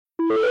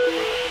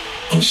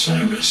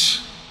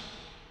Osiris.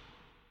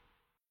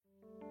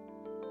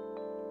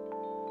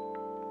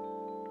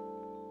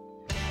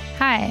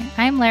 Hi,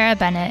 I'm Lara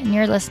Bennett, and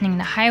you're listening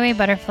to Highway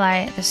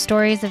Butterfly, The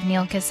Stories of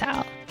Neal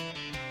Casal.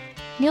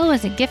 Neal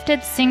was a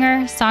gifted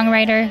singer,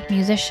 songwriter,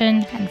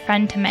 musician, and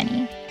friend to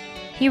many.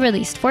 He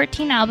released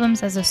 14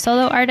 albums as a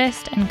solo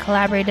artist and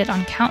collaborated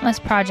on countless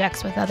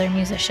projects with other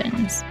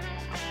musicians.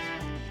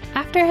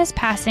 After his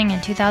passing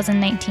in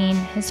 2019,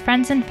 his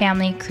friends and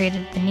family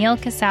created the Neal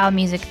Casal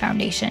Music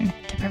Foundation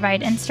to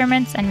provide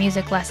instruments and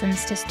music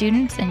lessons to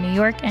students in New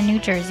York and New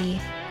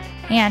Jersey,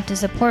 and to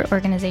support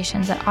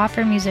organizations that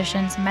offer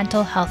musicians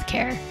mental health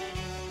care.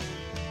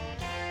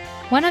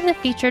 One of the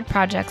featured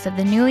projects of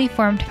the newly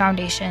formed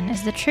foundation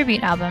is the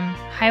tribute album,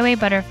 Highway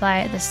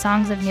Butterfly, The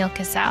Songs of Neal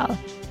Casal,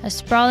 a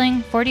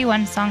sprawling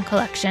 41-song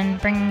collection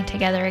bringing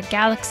together a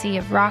galaxy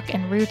of rock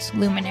and roots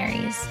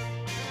luminaries.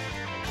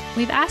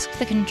 We've asked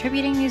the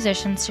contributing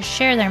musicians to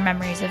share their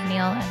memories of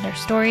Neal and their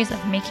stories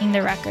of making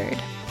the record.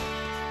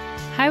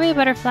 Highway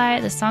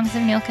Butterfly, The Songs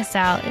of Neal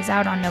Casal is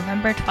out on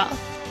November 12th.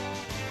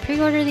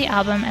 Pre-order the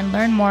album and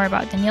learn more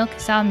about the Neal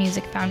Casal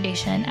Music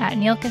Foundation at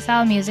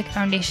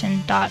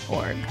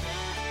nealcasalmusicfoundation.org.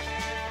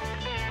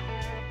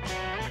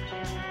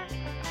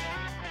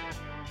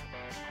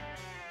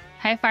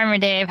 Hi, Farmer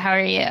Dave. How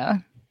are you?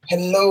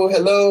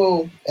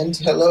 Hello, and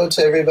hello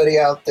to everybody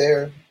out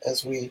there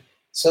as we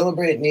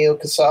celebrate Neal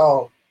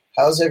Casal.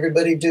 How's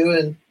everybody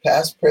doing,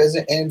 past,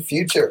 present, and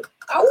future?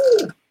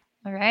 Ow!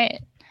 All right.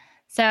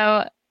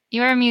 So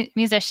you're a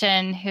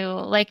musician who,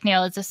 like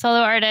Neal, is a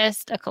solo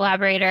artist, a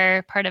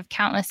collaborator, part of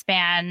countless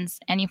bands,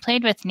 and you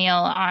played with Neal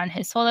on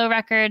his solo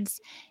records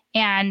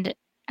and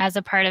as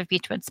a part of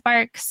Beachwood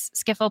Sparks,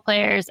 Skiffle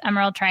Players,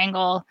 Emerald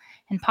Triangle,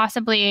 and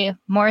possibly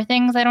more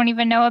things I don't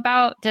even know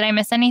about. Did I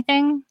miss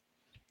anything?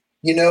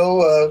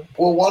 We'll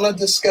want to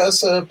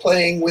discuss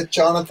playing with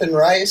Jonathan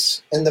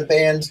Rice in the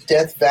band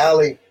Death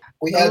Valley.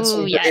 We had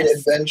some great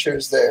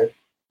adventures there.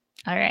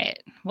 All right,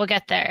 we'll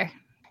get there.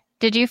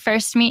 Did you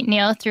first meet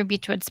Neal through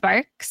Beachwood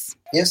Sparks?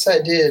 Yes,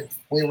 I did.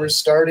 We were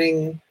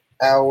starting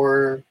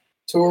our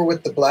tour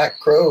with the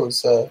Black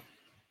Crowes.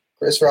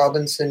 Chris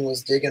Robinson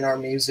was digging our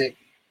music,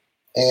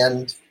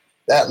 and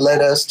that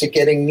led us to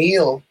getting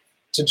Neal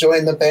to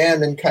join the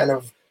band and kind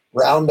of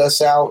round us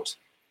out.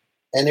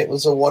 And it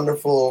was a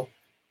wonderful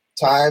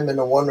time and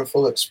a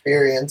wonderful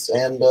experience,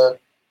 and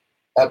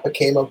that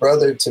became a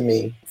brother to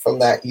me from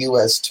that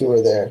U.S.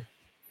 tour there.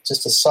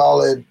 Just a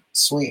solid,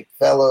 sweet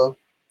fellow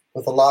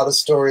with a lot of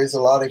stories, a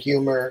lot of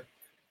humor,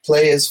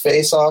 play his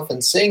face off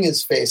and sing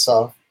his face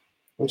off,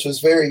 which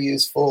was very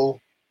useful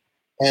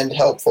and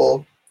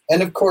helpful.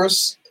 And of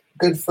course,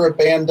 good for a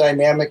band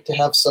dynamic to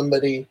have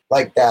somebody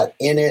like that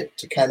in it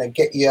to kind of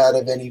get you out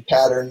of any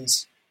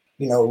patterns,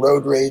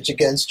 road rage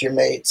against your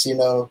mates.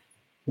 Neal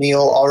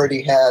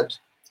already had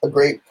a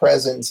great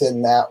presence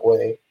in that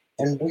way.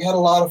 And we had a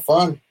lot of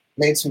fun,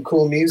 made some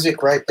cool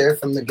music right there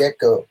from the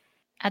get-go.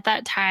 At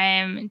that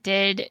time,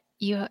 did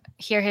you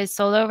hear his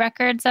solo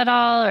records at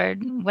all, or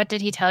what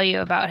did he tell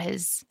you about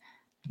his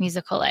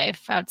musical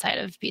life outside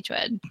of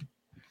Beachwood?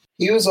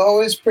 He was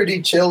always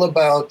pretty chill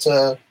about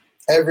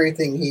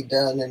everything he'd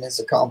done and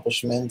his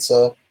accomplishments.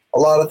 A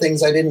lot of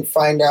things I didn't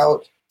find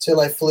out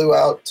till I flew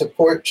out to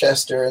Port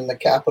Chester in the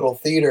Capitol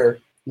Theater.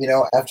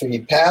 After he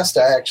passed,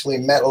 I actually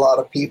met a lot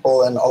of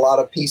people and a lot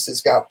of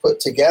pieces got put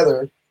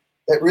together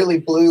that really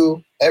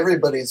blew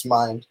everybody's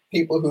mind.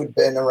 People who'd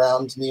been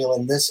around Neal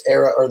in this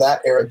era or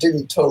that era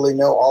didn't totally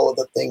know all of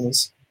the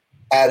things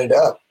added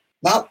up.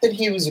 Not that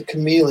he was a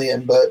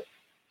chameleon, but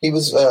he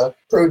was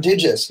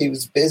prodigious. He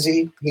was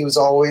busy. He was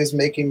always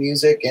making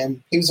music,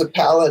 and he was a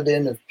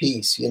paladin of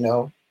peace, He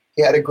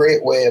had a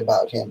great way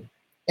about him.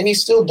 And he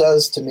still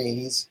does to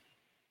me.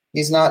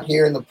 He's not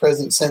here in the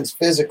present sense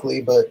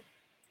physically, but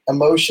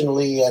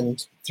emotionally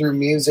and through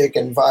music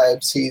and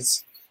vibes,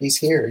 he's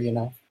here,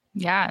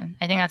 Yeah,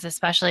 I think that's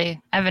especially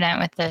evident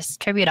with this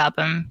tribute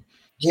album.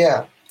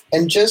 Yeah,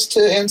 and just to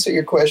answer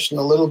your question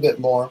a little bit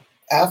more,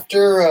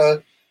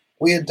 after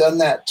we had done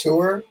that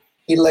tour,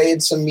 he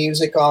laid some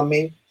music on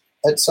me.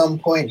 At some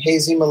point,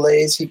 Hazy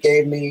Malaise he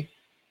gave me,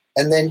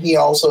 and then he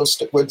also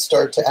would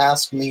start to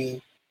ask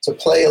me to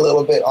play a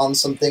little bit on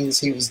some things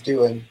he was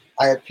doing.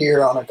 I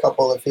appear on a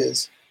couple of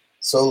his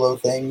solo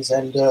things,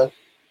 and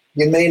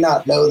you may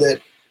not know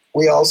that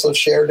we also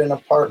shared an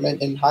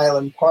apartment in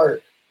Highland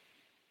Park.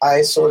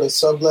 I sort of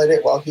sublet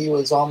it while he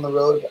was on the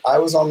road. I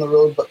was on the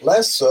road, but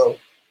less so.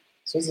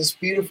 So it's this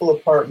beautiful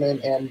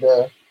apartment, and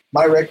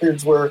my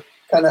records were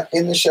kind of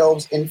in the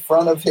shelves in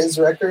front of his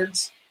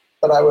records,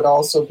 but I would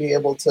also be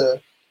able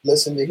to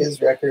listen to his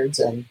records,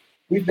 and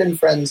we've been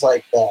friends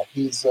like that.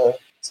 He's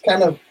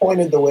kind of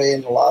pointed the way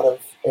in a lot of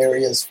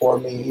areas for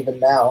me, even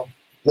now,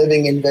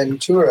 living in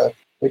Ventura,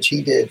 which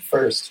he did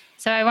first.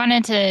 So I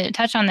wanted to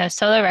touch on those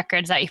solo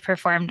records that you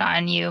performed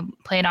on. You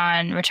played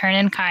on Return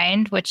in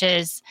Kind, which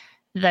is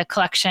the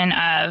collection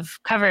of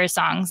cover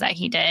songs that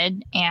he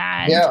did,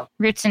 and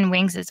Roots and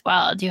Wings as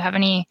well. Do you have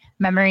any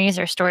memories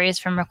or stories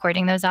from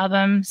recording those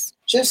albums?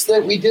 Just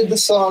that we did the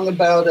song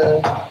about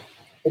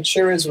it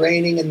sure is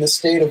raining in the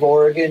state of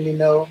Oregon, you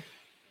know.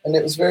 And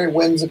it was very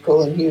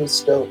whimsical, and he was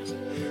stoked.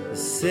 They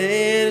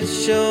said it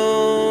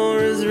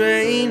sure is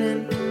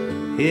raining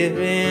here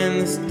in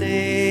the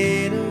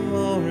state of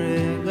Oregon.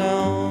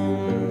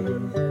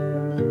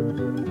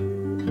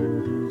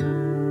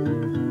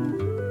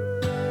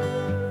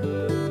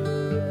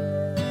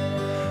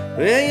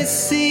 Well, you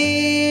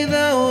see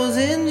those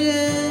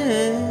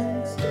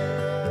engines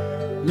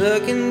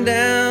looking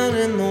down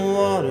in the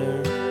water.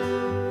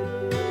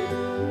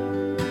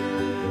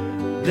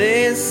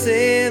 They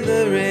say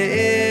the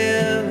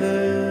river,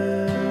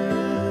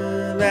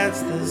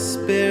 that's the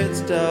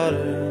spirit's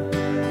daughter.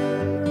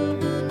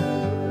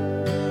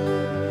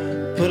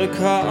 Put a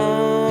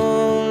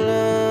call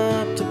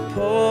up to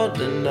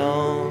Portland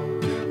on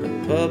the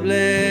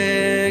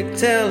public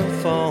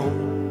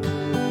telephone.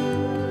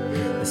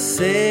 They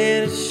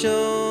said it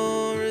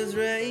sure is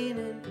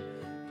raining.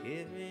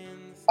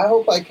 I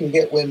hope I can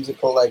get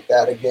whimsical like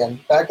that again.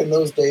 Back in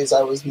those days,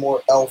 I was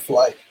more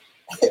elf-like.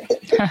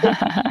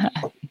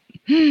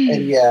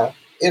 And yeah,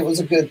 it was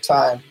a good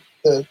time.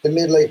 The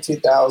mid-late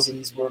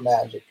 2000s were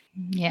magic.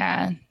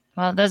 Yeah.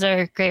 Well, those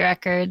are great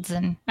records.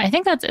 And I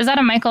think is that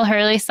a Michael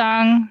Hurley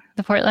song,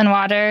 The Portland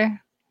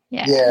Water?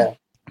 Yeah.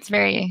 He's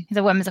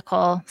a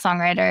whimsical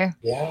songwriter.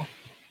 Yeah.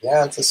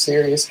 Yeah, it's a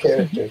serious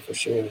character for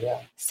sure,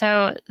 yeah.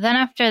 So then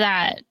after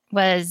that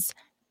was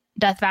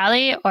Death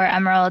Valley or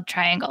Emerald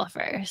Triangle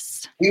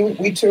first?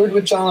 We toured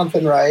with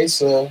Jonathan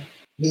Rice.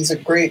 He's a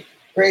great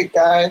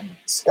guy,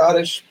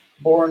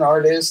 Scottish-born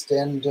artist,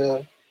 and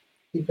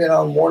he'd been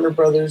on Warner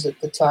Brothers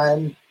at the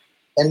time.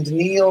 And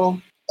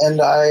Neil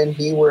and I and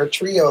he were a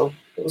trio.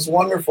 It was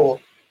wonderful.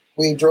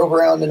 We drove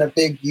around in a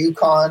big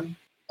Yukon,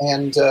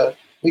 and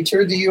we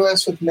toured the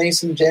U.S. with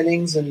Mason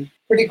Jennings, and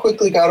pretty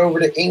quickly got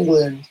over to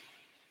England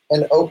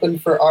and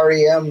opened for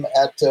REM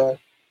at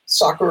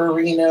Soccer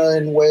Arena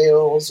in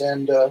Wales.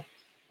 And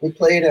we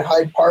played at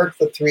Hyde Park,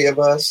 the three of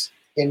us,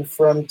 in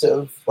front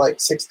of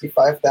like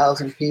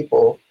 65,000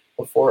 people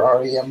before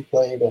REM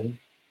played. And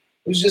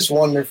it was just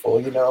wonderful,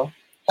 you know.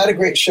 Had a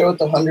great show at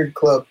the 100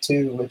 Club,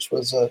 too, which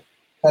was a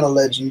kind of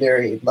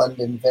legendary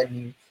London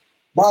venue.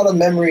 A lot of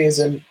memories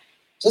and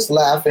just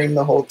laughing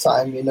the whole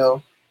time, you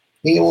know.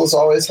 Neil's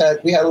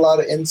we had a lot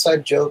of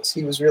inside jokes.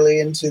 He was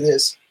really into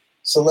this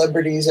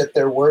celebrities at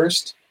their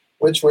worst,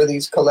 which were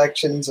these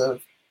collections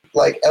of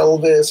like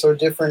Elvis or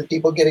different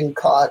people getting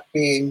caught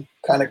being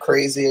kind of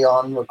crazy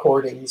on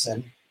recordings.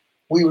 And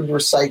we would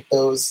recite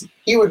those.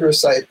 He would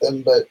recite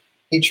them, but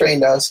he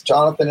trained us.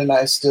 Jonathan and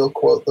I still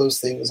quote those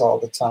things all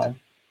the time.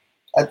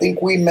 I think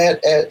we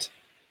met at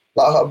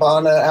La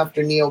Habana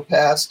after Neil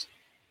passed.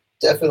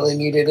 Definitely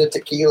needed a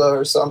tequila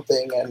or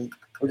something, and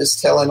we're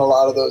just telling a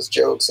lot of those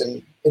jokes,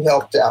 and it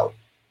helped out.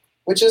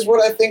 Which is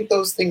what I think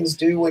those things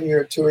do when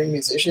you're a touring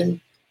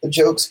musician. The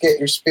jokes get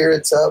your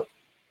spirits up.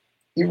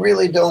 You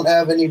really don't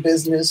have any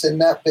business in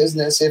that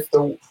business if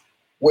the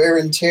wear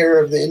and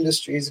tear of the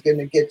industry is going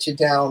to get you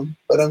down.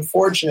 But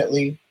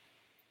unfortunately,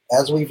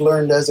 as we've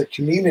learned as a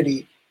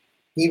community,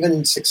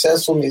 even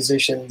successful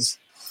musicians,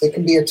 it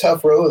can be a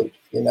tough road,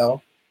 you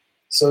know.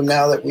 So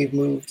now that we've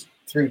moved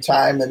through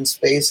time and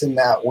space in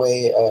that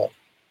way,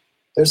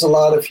 there's a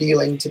lot of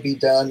healing to be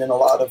done and a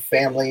lot of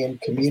family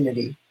and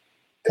community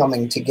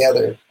coming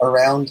together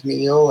around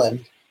Neil,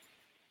 and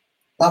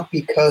not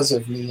because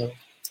of Neil.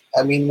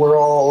 I mean, we're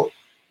all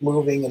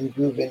moving and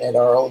grooving at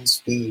our own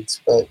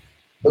speeds, but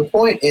the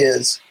point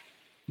is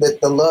that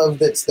the love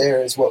that's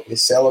there is what we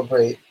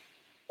celebrate,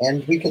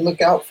 and we can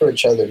look out for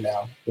each other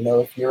now. You know,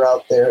 if you're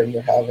out there and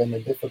you're having a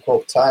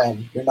difficult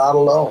time, you're not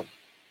alone.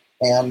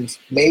 And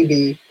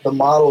maybe the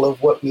model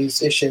of what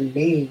musician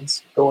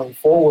means going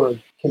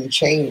forward can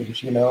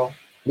change, you know.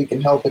 We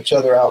can help each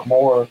other out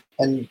more,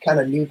 and kind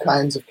of new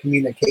kinds of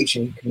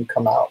communication can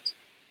come out.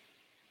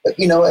 But,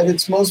 you know, at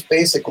its most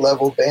basic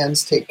level,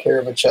 bands take care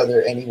of each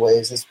other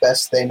anyways, as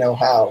best they know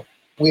how.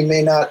 We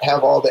may not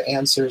have all the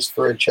answers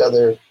for each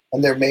other,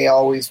 and there may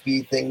always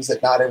be things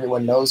that not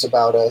everyone knows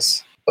about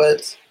us,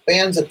 but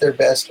bands at their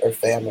best are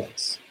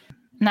families.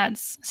 And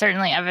that's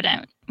certainly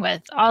evident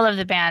with all of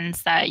the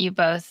bands that you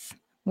both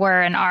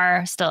were and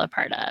are still a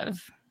part of,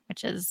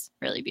 which is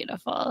really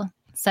beautiful.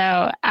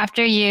 So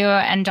after you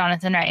and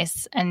Jonathan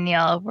Rice and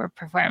Neil were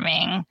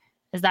performing,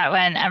 is that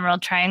when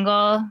Emerald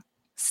Triangle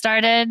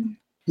started?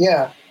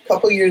 Yeah, a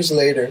couple years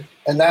later.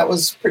 And that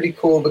was pretty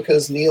cool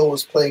because Neil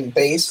was playing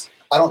bass.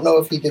 I don't know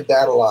if he did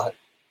that a lot,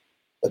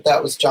 but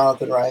that was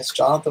Jonathan Rice,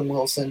 Jonathan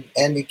Wilson,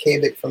 Andy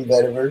Kabik from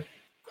Vetiver,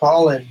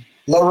 Colin,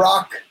 La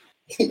Rock,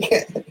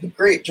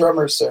 great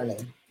drummer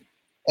surname.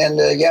 And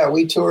yeah,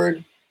 we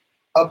toured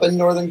up in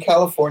Northern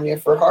California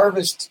for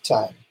harvest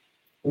time.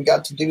 We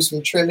got to do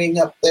some trimming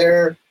up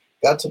there,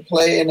 got to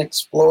play and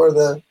explore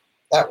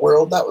that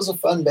world. That was a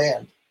fun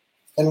band.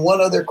 And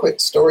one other quick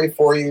story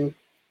for you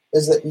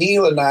is that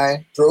Neil and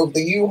I drove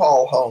the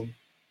U-Haul home.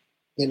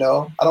 You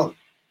know, I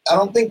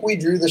don't think we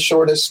drew the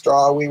shortest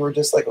straw. We were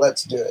just like,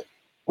 let's do it,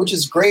 which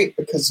is great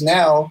because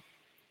now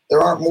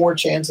there aren't more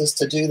chances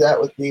to do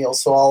that with Neil.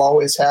 So I'll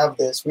always have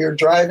this. We were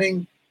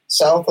driving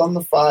south on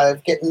the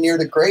 5, getting near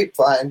the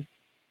Grapevine,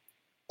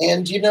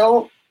 And,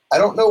 I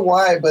don't know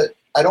why, but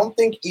I don't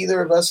think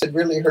either of us had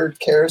really heard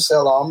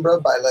Carousel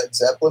Ombra by Led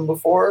Zeppelin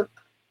before.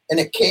 And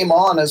it came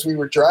on as we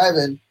were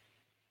driving.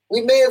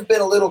 We may have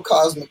been a little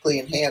cosmically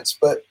enhanced,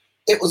 but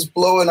it was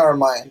blowing our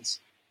minds.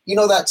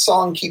 That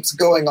song keeps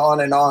going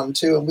on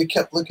too. And we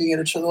kept looking at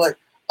each other like,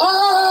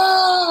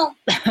 ah!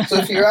 So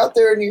if you're out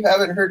there and you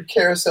haven't heard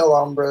Carousel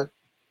Ombra,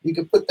 you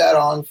could put that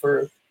on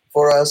for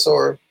us.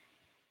 Or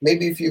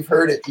maybe if you've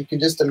heard it, you can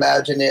just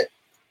imagine it.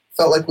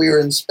 Felt like we were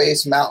in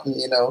Space Mountain,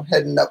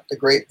 heading up the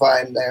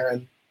Grapevine there.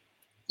 And,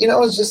 it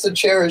was just a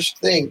cherished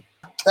thing.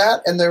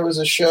 That, and there was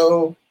a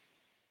show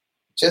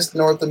just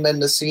north of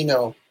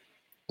Mendocino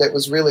that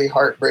was really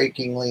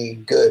heartbreakingly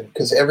good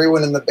because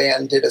everyone in the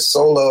band did a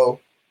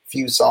solo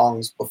few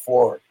songs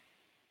before.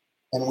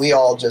 And we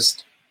all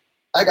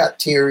I got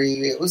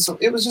teary. It was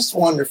just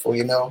wonderful,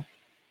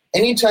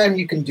 Anytime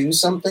you can do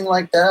something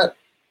like that,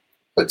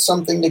 put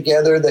something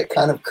together that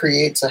kind of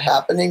creates a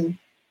happening,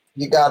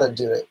 you got to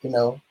do it,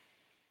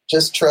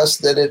 Just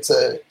trust that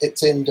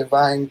it's in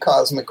divine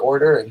cosmic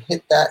order and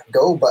hit that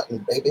go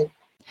button, baby.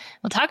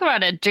 We'll talk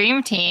about a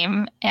dream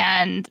team.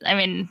 And I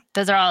mean,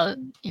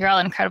 you're all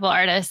incredible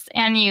artists.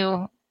 And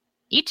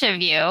each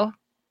of you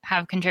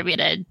have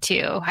contributed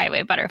to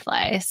Highway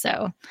Butterfly.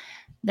 So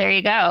there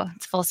you go.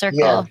 It's full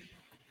circle.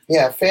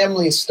 Yeah,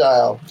 family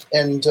style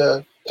and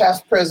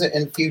past, present,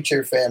 and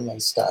future family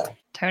style.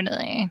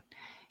 Totally.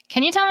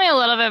 Can you tell me a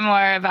little bit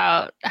more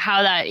about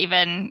how that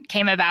even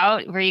came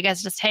about? Were you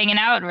guys just hanging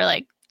out and were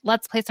like,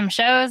 let's play some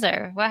shows,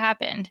 or what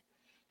happened?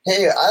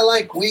 Hey, I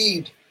like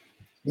weed.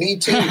 Me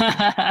too.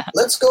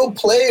 Let's go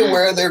play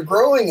where they're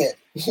growing it.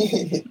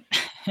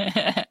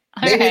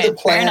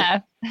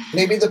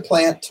 Maybe the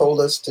plant told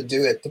us to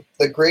do it.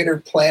 The greater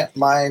plant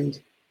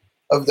mind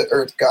of the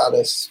earth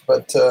goddess.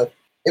 But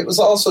it was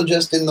also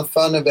just in the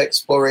fun of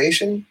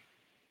exploration.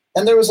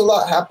 And there was a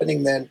lot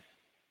happening then.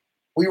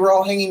 We were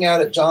all hanging out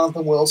at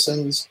Jonathan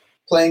Wilson's,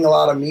 playing a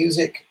lot of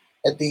music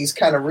at these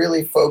kind of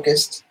really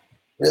focused,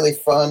 really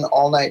fun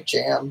all-night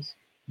jams.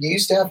 You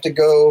used to have to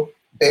go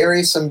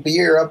bury some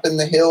beer up in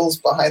the hills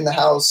behind the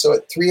house. So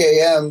at 3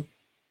 a.m.,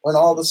 when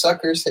all the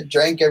suckers had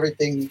drank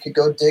everything, you could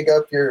go dig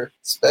up your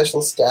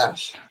special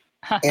stash.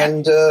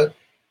 And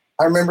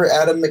I remember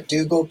Adam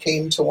McDougall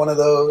came to one of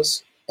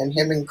those, and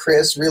him and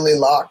Chris really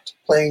locked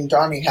playing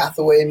Donny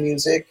Hathaway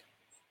music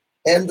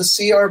and the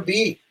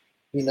CRB,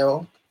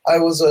 I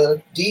was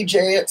a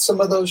DJ at some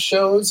of those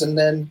shows, and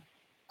then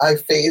I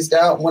phased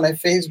out. When I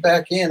phased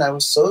back in, I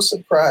was so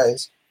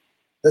surprised.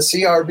 The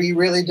CRB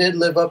really did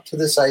live up to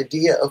this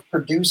idea of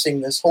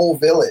producing this whole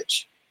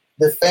village.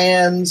 The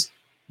fans,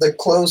 the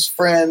close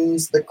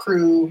friends, the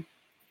crew.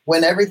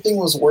 When everything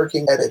was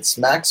working at its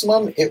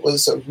maximum, it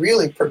was a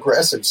really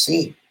progressive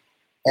scene.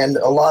 And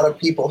a lot of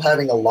people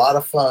having a lot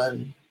of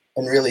fun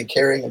and really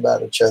caring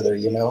about each other,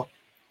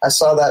 I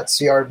saw that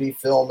CRB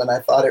film, and I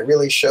thought it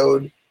really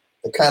showed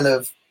the kind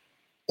of,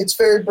 it's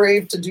very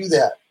brave to do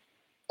that.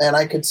 And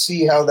I could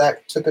see how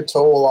that took a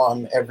toll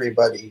on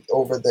everybody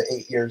over the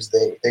 8 years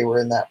they were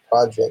in that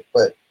project.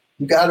 But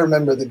you got to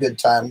remember the good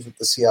times with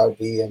the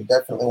CRB, and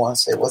definitely want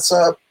to say what's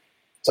up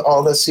to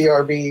all the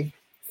CRB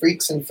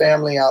freaks and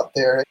family out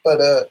there.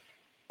 But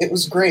it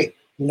was great.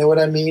 You know what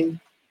I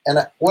mean? And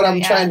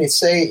I'm trying to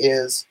say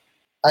is,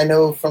 I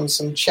know from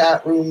some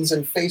chat rooms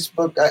and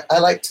Facebook, I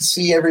like to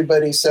see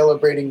everybody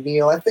celebrating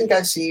Neil. I think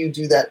I see you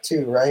do that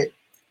too, right?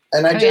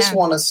 And I just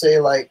want to say,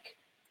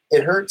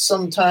 it hurts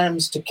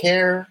sometimes to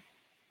care.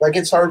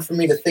 It's hard for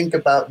me to think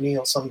about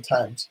Neil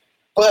sometimes.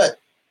 But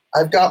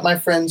I've got my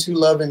friends who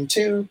love him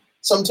too.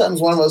 Sometimes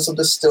one of us will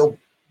just still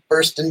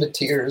burst into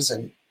tears,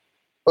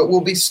 but we'll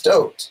be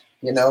stoked,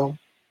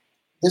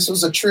 This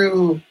was a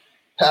true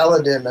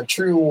paladin, a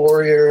true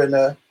warrior, and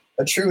a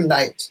true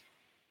knight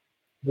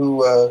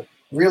who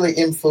really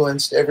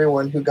influenced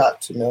everyone who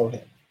got to know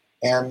him.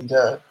 And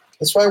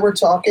that's why we're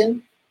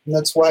talking, and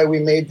that's why we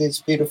made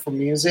this beautiful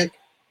music.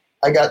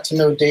 I got to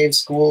know Dave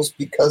Schools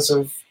because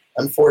of,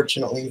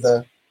 unfortunately,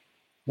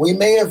 we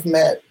may have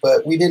met,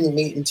 but we didn't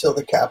meet until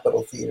the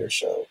Capitol Theater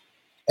show.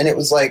 And it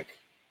was like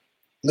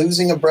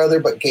losing a brother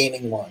but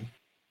gaining one,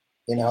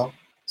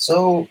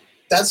 So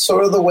that's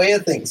sort of the way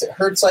of things. It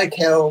hurts like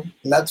hell,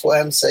 and that's why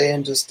I'm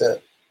saying just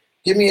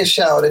give me a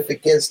shout if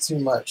it gets too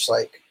much.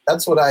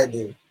 That's what I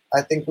do.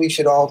 I think we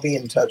should all be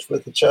in touch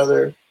with each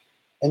other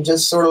and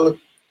just sort of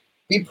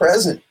be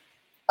present.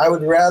 I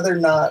would rather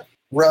not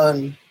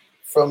run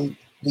from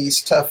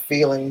these tough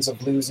feelings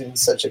of losing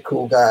such a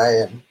cool guy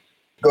and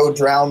go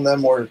drown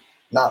them or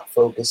not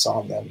focus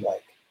on them.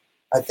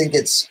 I think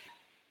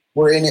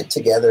we're in it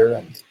together,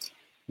 and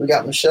we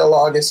got Michelle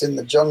August in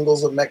the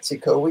jungles of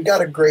Mexico. We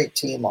got a great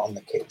team on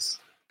the case.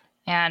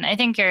 And I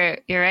think you're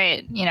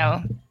right.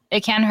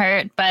 It can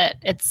hurt, but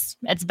it's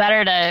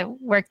better to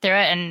work through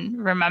it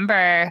and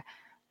remember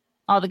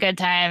all the good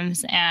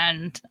times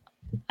and,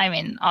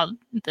 all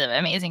the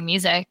amazing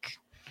music.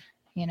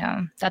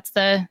 That's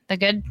the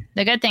good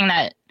thing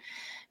that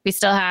we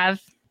still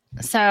have.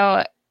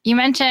 So you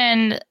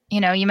mentioned,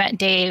 you met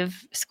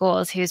Dave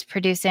Schools, who's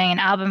producing an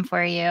album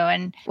for you.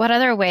 And what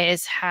other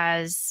ways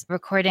has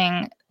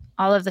recording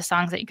all of the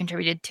songs that you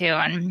contributed to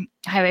on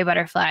Highway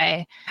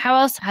Butterfly. How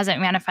else has it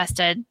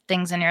manifested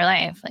things in your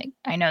life? Like,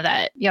 I know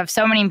that you have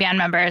so many band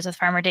members with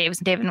Farmer Dave's,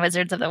 Dave and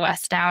Wizards of the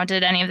West now.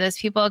 Did any of those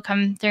people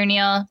come through,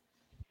 Neil?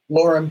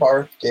 Lauren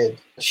Barth did.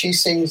 She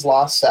sings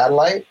Lost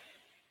Satellite,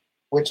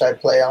 which I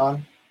play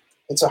on.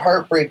 It's a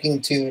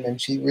heartbreaking tune, and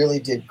she really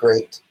did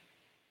great.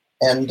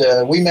 And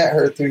we met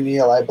her through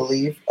Neil, I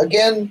believe.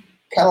 Again,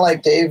 kind of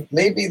like Dave,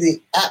 maybe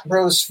the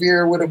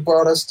Atmosphere would have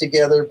brought us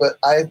together, but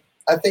I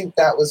think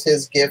that was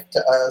his gift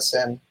to us,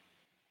 and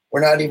we're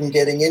not even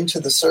getting into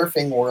the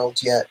surfing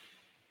world yet.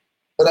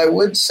 But I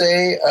would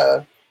say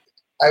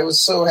I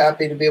was so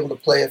happy to be able to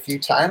play a few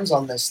times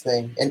on this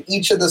thing, and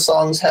each of the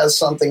songs has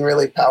something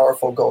really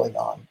powerful going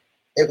on.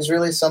 It was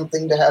really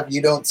something to have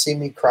You Don't See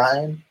Me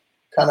Crying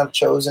kind of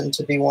chosen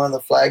to be one of the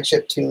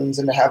flagship tunes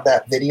and to have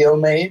that video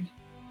made.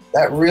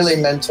 That really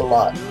meant a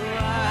lot.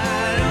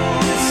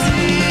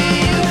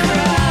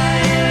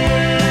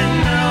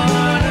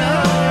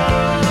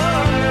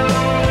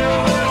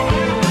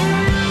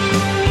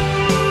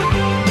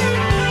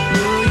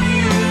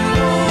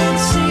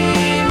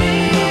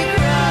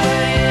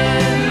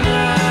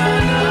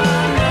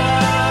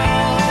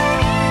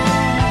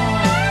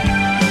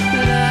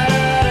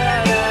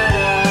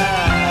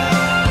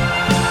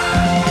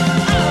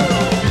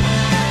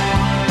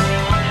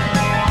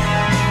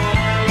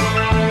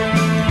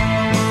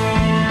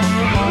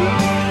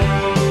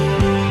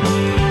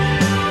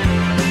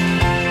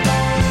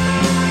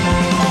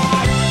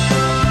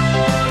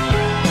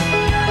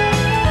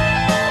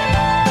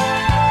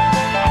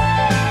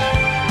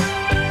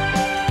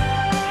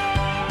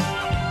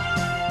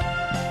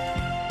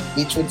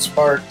 Beachwood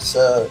Sparks,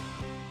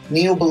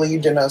 Neil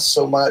believed in us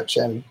so much,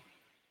 and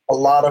a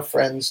lot of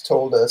friends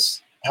told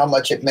us how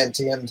much it meant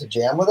to him to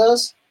jam with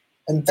us,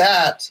 and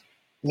that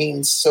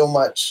means so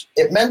much.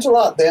 It meant a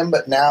lot then,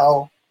 but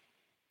now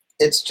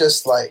it's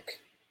just like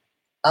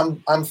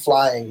I'm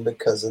flying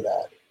because of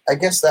that. I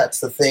guess that's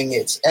the thing.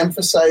 It's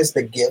emphasized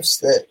the gifts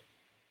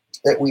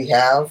that we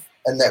have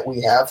and that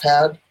we have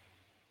had.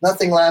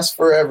 Nothing lasts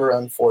forever,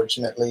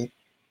 unfortunately.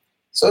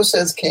 So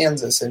says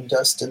Kansas and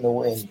Dust in the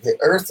Wind, the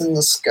earth and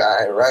the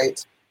sky,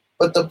 right?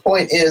 But the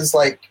point is,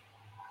 like,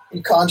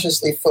 you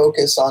consciously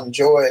focus on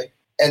joy,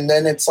 and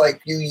then it's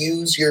like you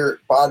use your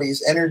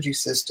body's energy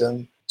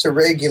system to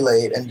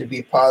regulate and to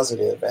be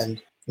positive.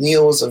 And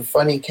Neil was a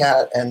funny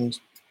cat, and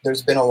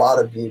there's been a lot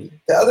of beauty.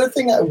 The other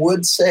thing I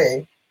would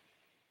say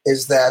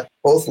is that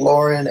both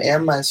Lauren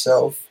and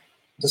myself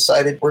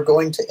decided we're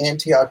going to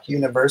Antioch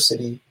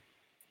University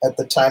at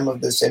the time of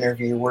this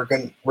interview.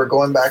 We're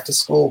going back to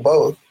school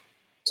both,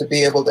 to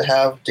be able to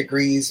have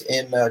degrees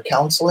in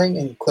counseling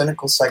and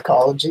clinical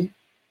psychology.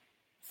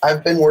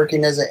 I've been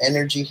working as an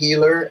energy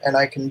healer, and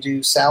I can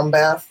do sound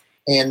bath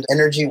and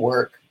energy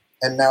work,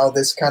 and now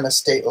this kind of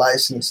state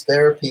licensed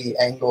therapy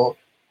angle.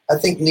 I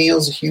think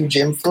Neil's a huge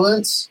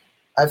influence.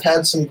 I've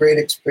had some great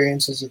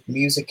experiences with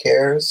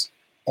MusiCares,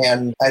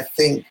 and I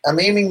think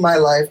I'm aiming my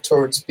life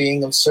towards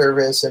being of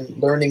service and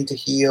learning to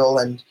heal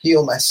and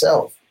heal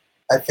myself.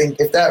 I think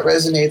if that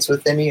resonates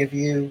with any of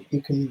you,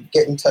 you can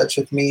get in touch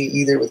with me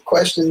either with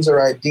questions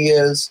or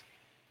ideas,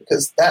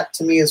 because that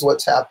to me is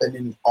what's happened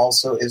and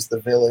also is the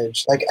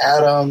village. Like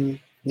Adam,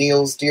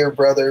 Neil's dear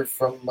brother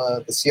from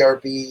the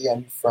CRB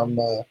and from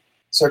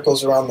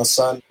Circles Around the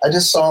Sun. I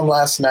just saw him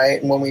last night,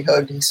 and when we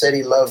hugged, he said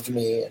he loved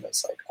me, and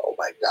it's like, oh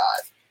my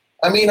God.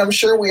 I mean, I'm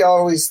sure we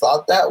always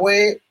thought that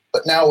way,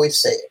 but now we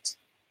say it.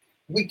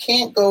 We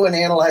can't go and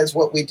analyze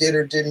what we did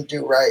or didn't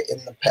do right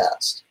in the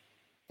past,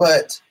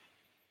 but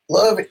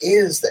love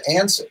is the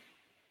answer.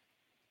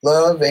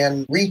 Love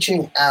and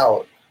reaching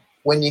out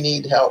when you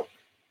need help.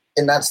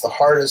 And that's the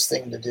hardest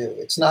thing to do.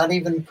 It's not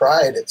even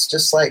pride. It's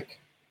just like,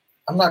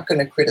 I'm not going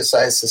to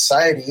criticize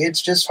society.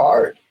 It's just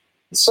hard.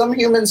 Some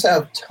humans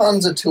have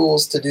tons of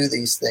tools to do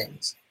these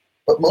things.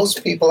 But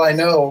most people I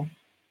know,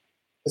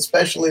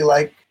 especially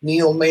like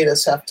Neil, made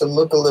us have to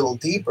look a little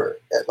deeper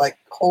at, like,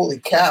 holy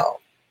cow.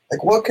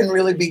 Like, what can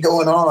really be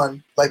going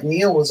on? Like,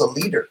 Neil was a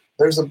leader.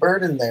 There's a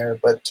burden there,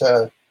 but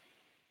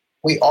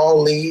we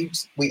all leave,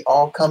 we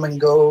all come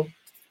and go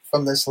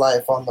from this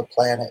life on the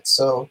planet.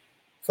 So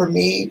for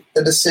me,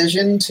 the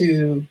decision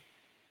to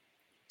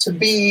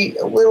be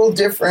a little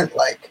different,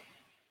 like,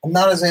 I'm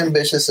not as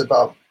ambitious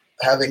about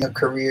having a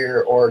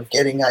career or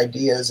getting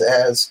ideas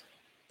as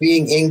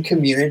being in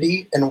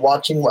community and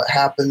watching what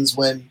happens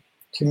when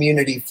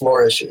community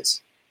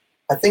flourishes.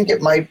 I think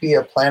it might be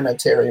a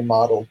planetary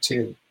model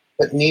too,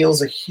 but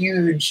Neil's a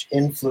huge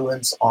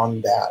influence on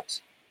that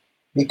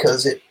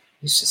because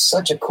he's just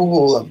such a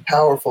cool and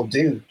powerful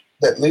dude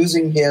that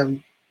losing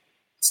him,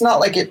 it's not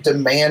like it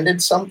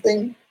demanded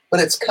something, but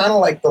it's kind of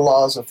like the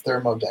laws of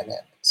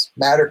thermodynamics.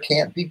 Matter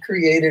can't be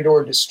created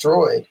or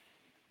destroyed.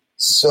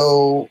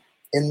 So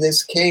in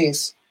this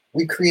case,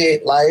 we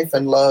create life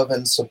and love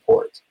and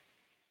support.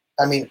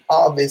 I mean,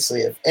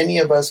 obviously, if any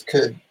of us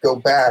could go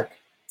back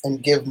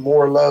and give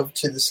more love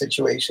to the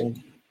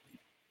situation,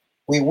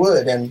 we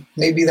would. And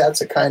maybe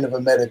that's a kind of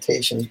a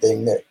meditation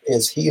thing that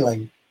is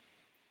healing.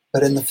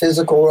 But in the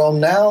physical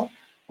realm now,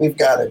 we've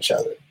got each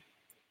other.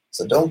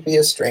 So don't be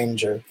a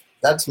stranger.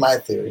 That's my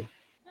theory.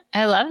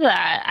 I love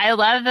that. I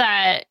love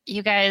that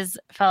you guys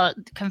felt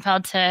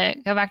compelled to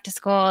go back to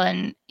school,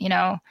 and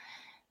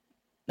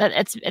that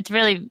it's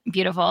really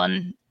beautiful.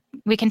 And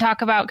we can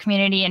talk about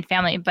community and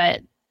family,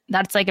 but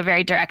that's like a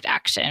very direct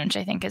action, which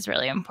I think is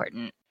really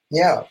important.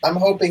 Yeah, I'm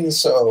hoping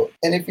so.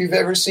 And if you've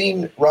ever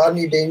seen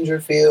Rodney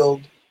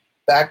Dangerfield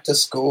Back to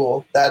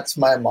School, that's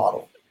my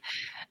model.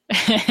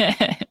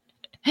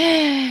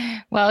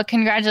 Well,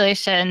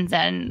 congratulations,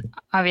 and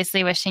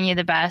obviously wishing you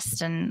the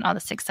best and all the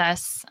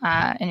success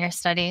in your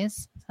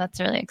studies. That's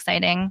really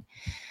exciting.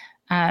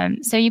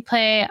 So you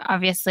play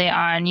obviously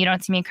on You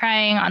Don't See Me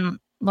Crying, on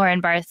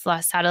Lauren Barth's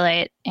Lost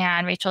Satellite,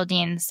 and Rachel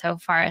Dean's So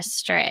Far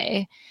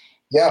Astray.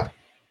 Yeah.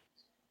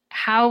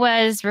 How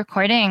was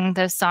recording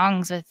those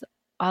songs with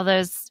all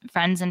those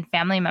friends and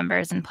family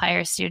members in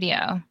Plier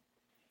Studio?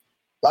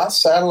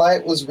 Lost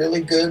Satellite was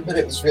really good, but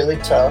it was really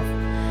tough.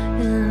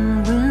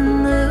 And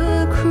when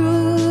the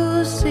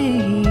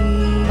crusade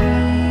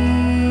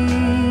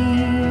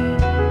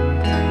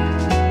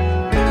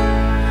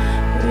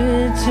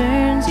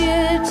returns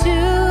you to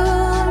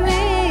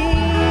me,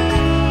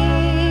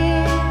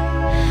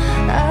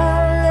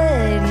 I'll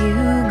let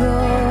you go.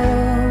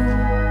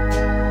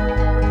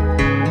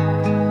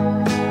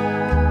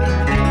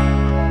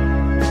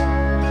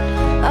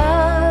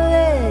 I'll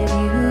let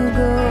you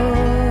go.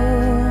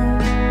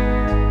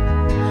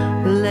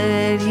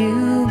 Let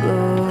you go.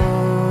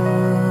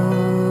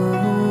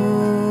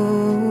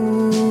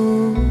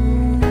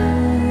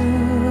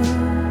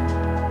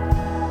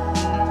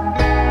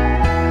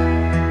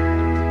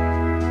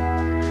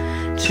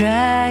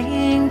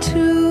 Trying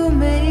to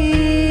make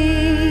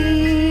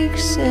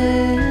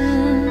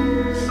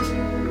sense.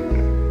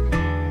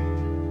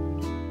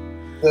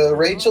 The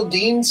Rachel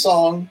Dean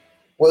song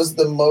was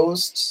the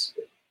most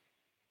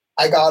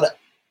I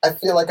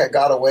feel like I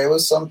got away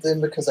with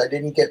something because I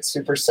didn't get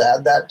super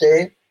sad that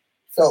day.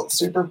 Felt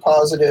super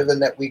positive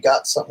and that we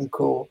got something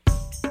cool.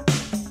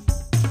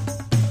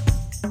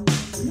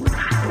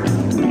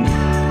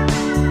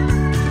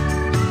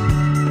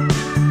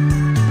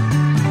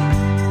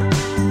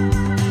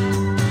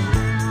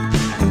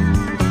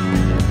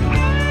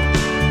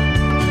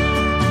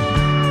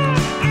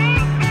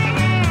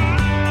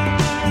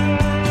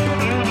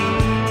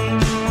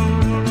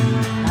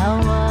 I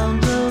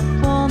wound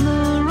up on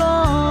the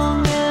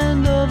wrong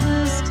end of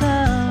this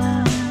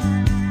town,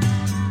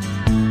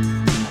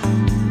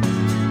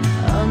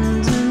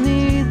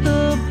 underneath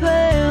the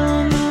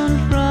pale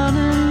moon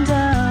running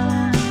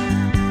down.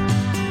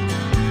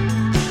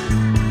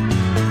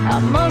 I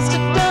must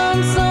have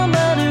done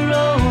somebody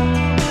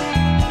wrong.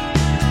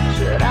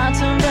 Should I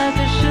turn back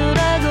or should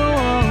I go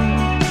on?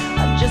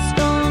 I just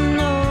don't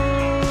know.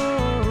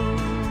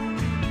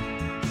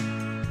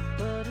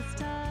 But it's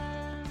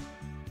time.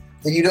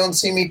 You don't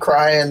see me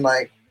crying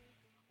like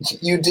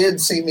you did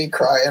see me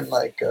crying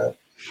like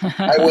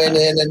I went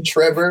in and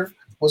Trevor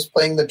was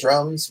playing the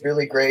drums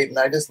really great, and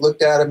I just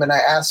looked at him and I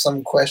asked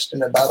some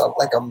question about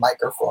a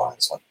microphone.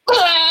 It's like,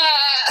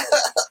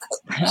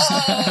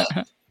 I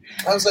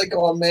was like,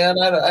 oh man,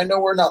 I know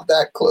we're not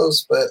that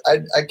close, but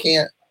I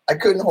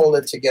couldn't hold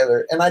it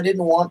together, and I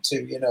didn't want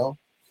to,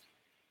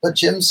 But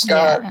Jim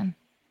Scott, Yeah.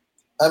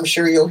 I'm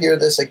sure you'll hear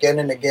this again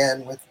and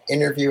again with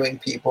interviewing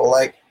people.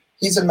 Like,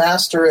 he's a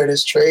master at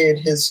his trade.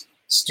 His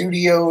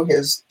studio,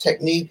 his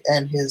technique,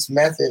 and his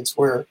methods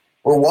were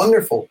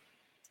wonderful.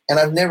 And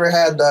I've never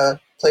had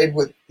played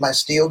with my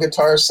steel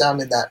guitar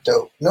sounding that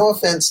dope. No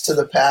offense to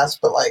the past,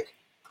 but like,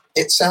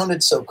 it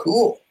sounded so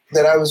cool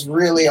that I was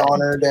really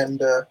honored.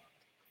 And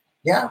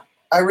yeah,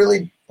 I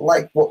really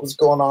liked what was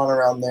going on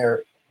around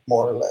there,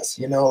 more or less.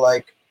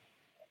 Like,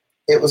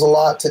 it was a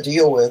lot to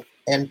deal with.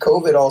 And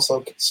COVID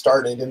also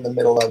started in the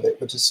middle of it,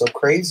 which is so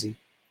crazy.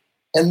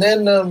 And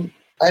then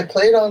I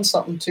played on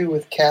something too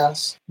with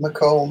Cass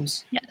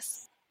McCombs,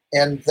 Yes.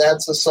 and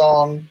that's a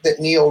song that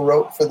Neil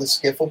wrote for the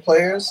Skiffle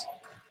Players.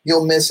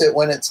 You'll Miss It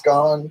When It's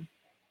Gone.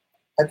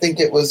 I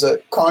think it was a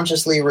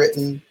consciously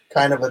written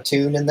kind of a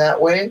tune in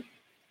that way,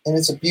 and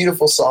it's a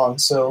beautiful song,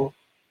 so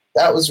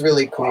that was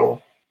really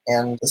cool.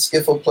 And the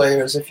Skiffle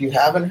Players, if you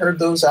haven't heard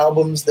those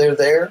albums, they're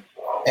there,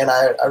 and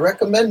I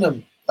recommend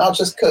them, not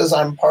just because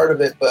I'm part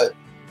of it, but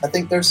I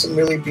think there's some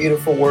really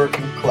beautiful work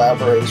and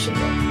collaboration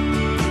there.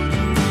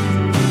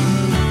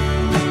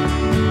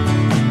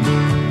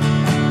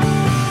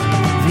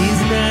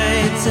 These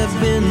nights have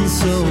been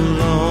so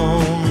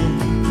long,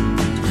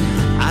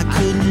 I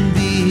couldn't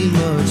be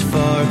much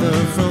farther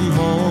from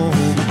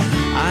home.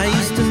 I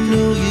used to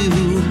know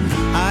you,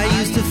 I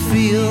used to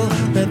feel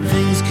that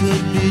things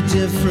could be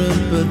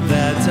different, but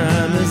that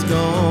time is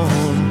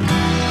gone.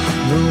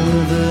 The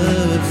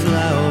withered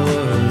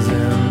flowers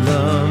and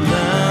the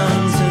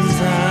mountain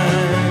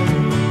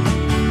time,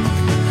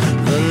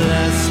 the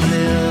last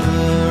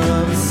sliver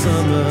of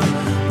summer,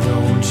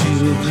 don't you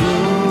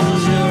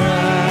close your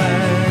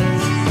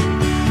eyes,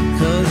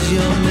 'cause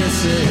you'll miss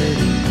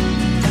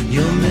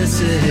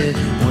it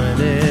when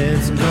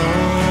it's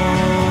gone.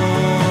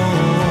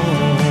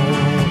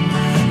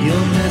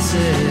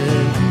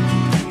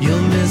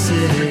 You'll miss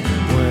it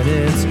when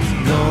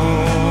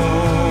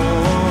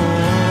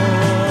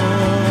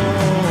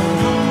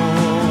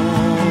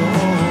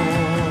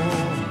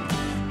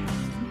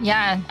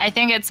I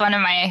think it's one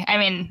of my, I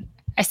mean,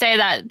 I say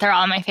that they're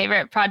all my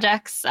favorite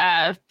projects,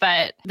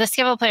 but the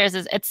Skiffle Players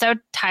it's so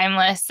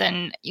timeless,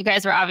 and you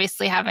guys were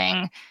obviously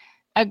having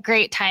a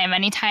great time.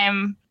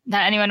 Anytime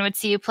that anyone would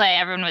see you play,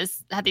 everyone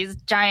had these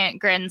giant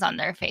grins on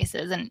their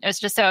faces, and it was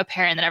just so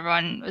apparent that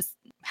everyone was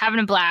having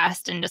a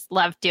blast and just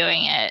loved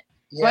doing it.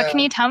 Yeah. What can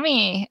you tell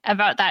me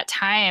about that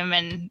time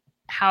and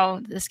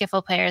how the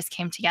Skiffle Players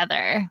came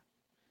together?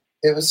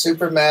 It was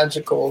super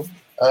magical.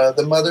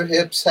 The Mother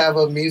Hips have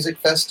a music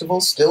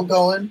festival still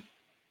going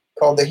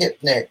called the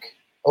Hipnic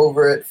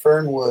over at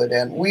Fernwood,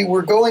 and we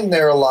were going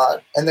there a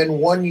lot. And then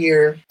one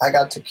year I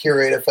got to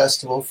curate a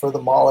festival for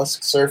the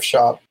Mollusk Surf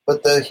Shop,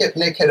 but the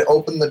Hipnic had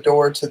opened the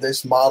door to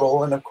this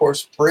model, and of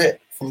course Britt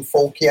from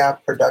Folk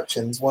Yap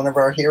Productions, one of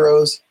our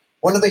heroes,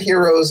 one of the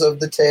heroes of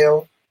the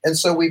tale. And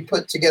so we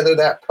put together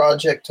that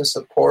project to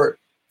support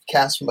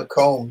Cass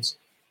McCombs.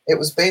 It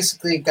was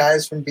basically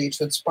guys from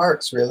Beachwood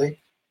Sparks, really.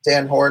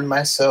 Dan Horn,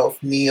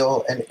 myself,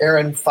 Neil, and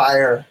Aaron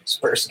Fire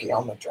Spersky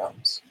on the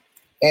drums.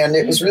 And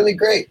it was really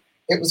great.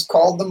 It was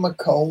called the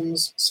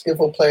McCombs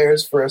Skiffle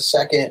Players for a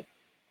second.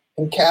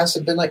 And Cass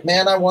had been like,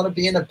 man, I want to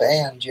be in a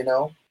band, you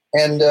know?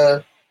 And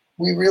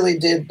we really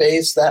did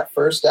base that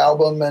first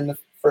album and the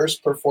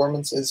first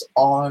performances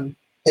on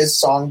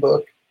his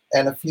songbook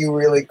and a few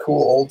really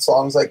cool old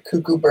songs like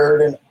Cuckoo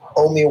Bird and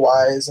Omi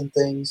Wise and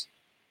things.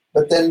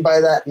 But then by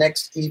that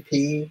next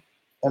EP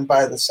and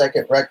by the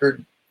second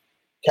record,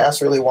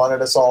 Cass really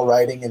wanted us all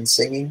writing and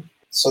singing.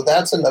 So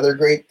that's another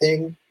great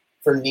thing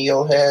for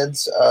Neil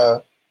heads.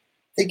 I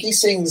think he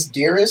sings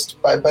Dearest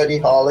by Buddy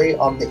Holly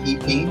on the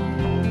EP.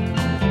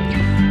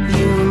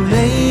 You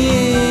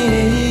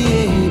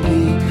may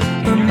be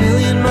a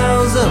million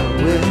miles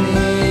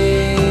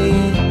away.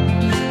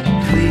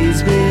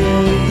 Please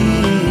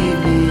believe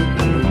me,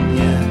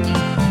 yeah,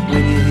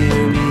 when you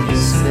hear me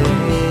say,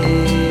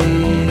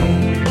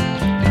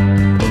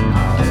 I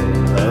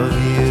love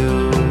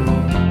you,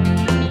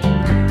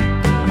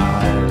 I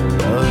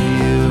love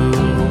you.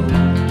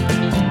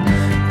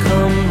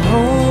 Come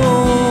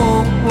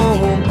home,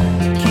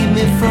 keep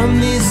me from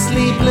these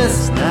sleepless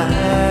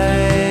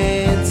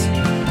nights.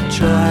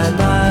 Try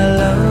my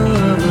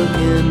love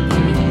again,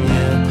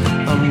 yeah.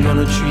 I'm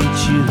gonna treat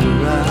you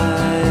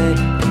right,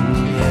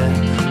 yeah.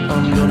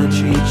 I'm gonna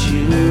treat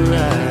you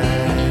right.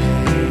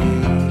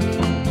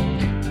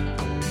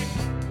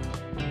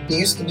 He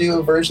used to do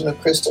a version of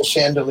Crystal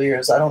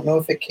Chandeliers. I don't know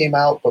if it came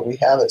out, but we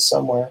have it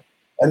somewhere.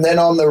 And then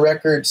on the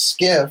record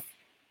Skiff,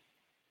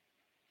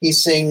 he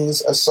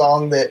sings a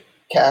song that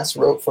Cass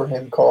wrote for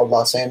him called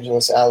Los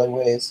Angeles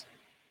Alleyways.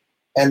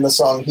 And the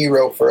song he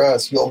wrote for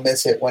us, You'll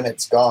Miss It When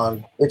It's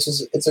Gone,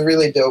 it's a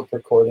really dope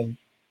recording.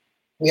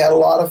 We had a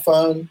lot of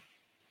fun,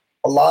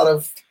 a lot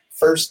of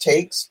first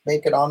takes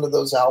make it onto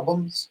those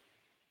albums.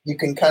 You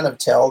can kind of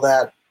tell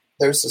that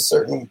there's a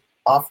certain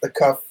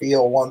off-the-cuff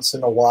feel once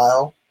in a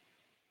while,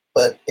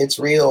 but it's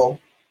real.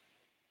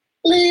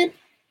 Bleep.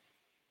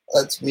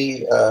 That's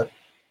me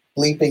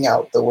bleeping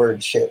out the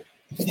word shit.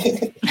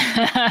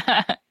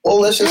 Well,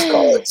 let's just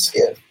call it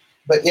Skip.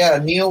 But yeah,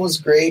 Neil was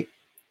great.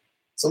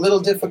 It's a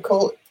little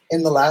difficult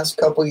in the last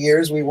couple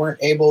years. We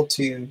weren't able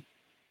to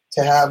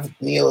have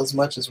Neil as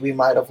much as we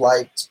might have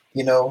liked,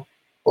 you know.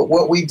 But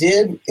what we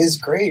did is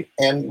great,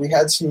 and we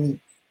had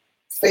some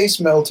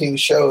face-melting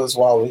shows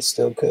while we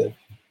still could.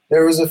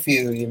 There was a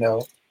few, you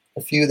know,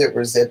 a few that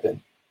were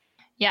zipping.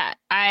 Yeah,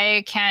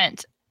 I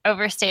can't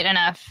overstate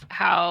enough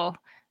how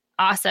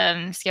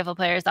awesome Skiffle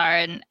Players are,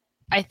 and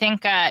I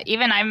think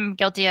even I'm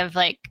guilty of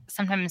like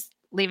sometimes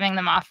leaving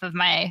them off of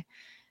my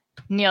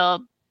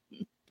Neil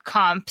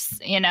comps,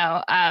 you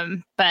know,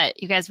 but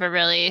you guys were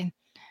really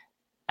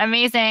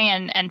amazing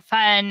and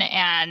fun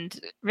and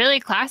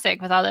really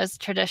classic with all those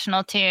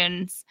traditional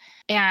tunes.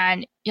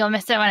 And You'll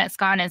Miss It When It's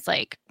Gone is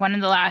like one of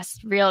the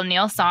last real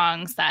Neil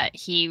songs that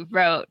he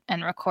wrote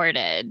and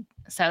recorded.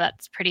 So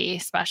that's pretty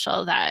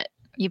special that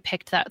you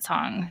picked that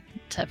song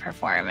to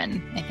perform, and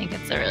I think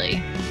it's a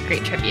really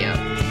great tribute.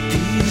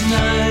 These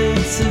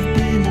nights have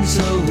been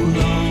so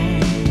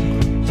long,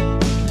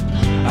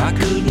 I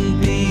couldn't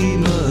be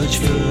much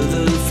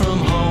further from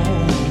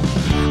home.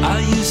 I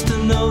used to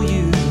know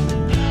you,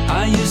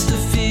 I used to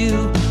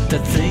feel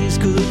that things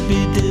could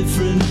be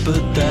different,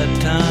 but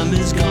that time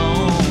is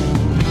gone.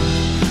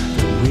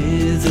 The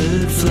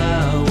withered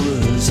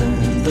flowers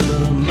and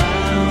the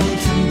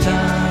mountain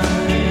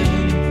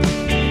thyme,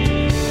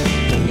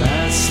 the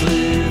last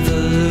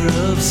sliver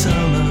of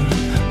summer,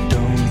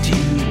 don't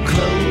you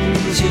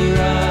close your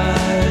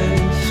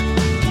eyes,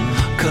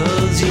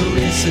 'cause you'll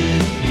miss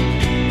it,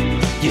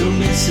 you'll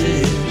miss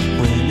it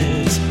when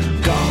it's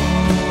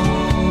gone.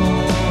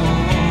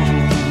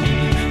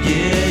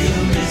 Yeah,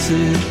 you'll miss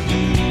it,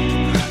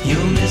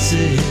 you'll miss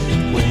it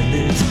when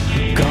it's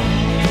gone.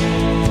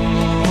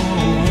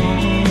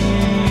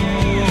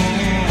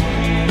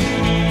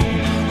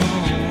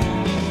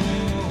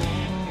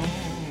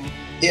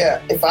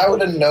 Yeah, if I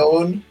would have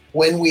known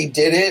when we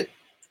did it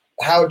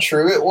how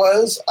true it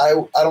was, I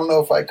don't know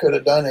if I could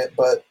have done it,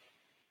 but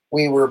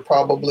we were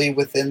probably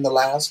within the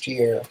last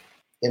year,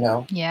 you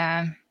know?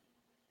 Yeah.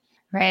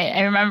 Right.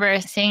 I remember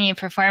seeing you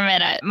perform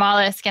it at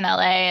Mollusk in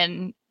LA,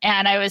 and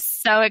I was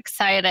so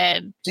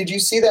excited. Did you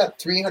see that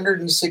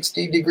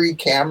 360-degree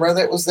camera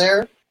that was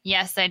there?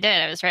 Yes, I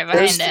did. I was right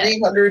There's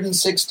behind it.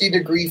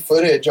 360-degree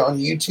footage on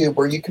YouTube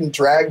where you can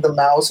drag the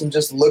mouse and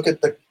just look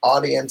at the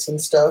audience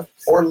and stuff,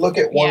 or look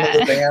at one of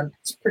the band.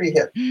 It's pretty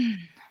hip.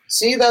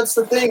 See, that's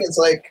the thing. It's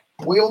like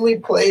we only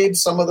played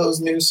some of those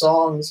new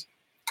songs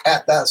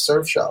at that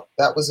surf shop.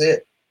 That was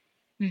it.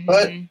 Mm-hmm.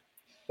 But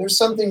there's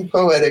something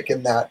poetic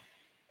in that.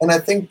 And I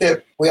think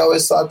that we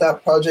always thought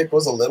that project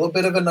was a little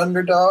bit of an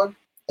underdog.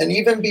 And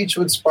even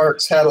Beachwood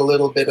Sparks had a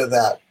little bit of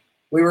that.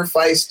 We were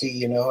feisty,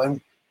 you know, and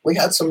we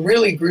had some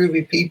really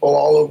groovy people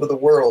all over the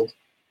world.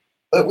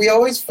 But we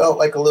always felt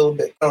like a little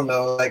bit, I don't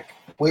know, like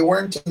we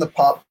weren't in the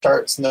pop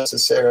charts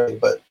necessarily,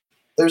 but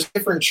there's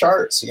different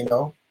charts, you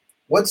know.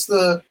 What's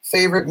the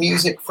favorite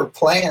music for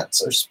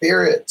plants or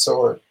spirits,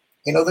 or,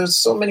 you know, there's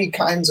so many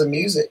kinds of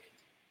music.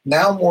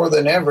 Now more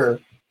than ever,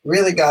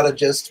 really got to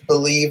just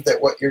believe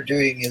that what you're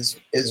doing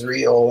is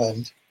real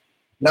and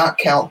not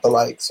count the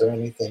likes or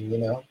anything, you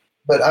know.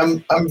 But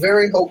I'm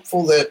very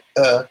hopeful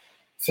that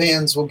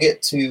fans will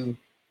get to,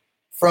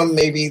 from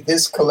maybe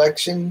this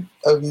collection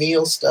of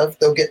Neil stuff,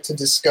 they'll get to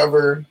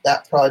discover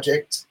that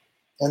project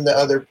and the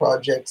other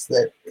projects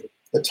that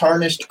the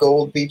Tarnished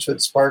Gold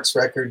Beachwood Sparks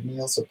record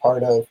Neil's a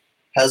part of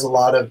has a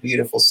lot of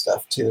beautiful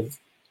stuff too.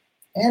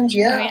 And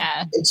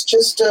it's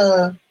just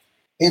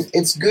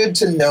it's good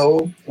to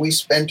know we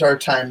spent our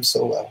time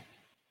so well,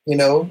 you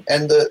know,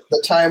 and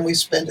the time we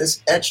spent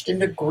is etched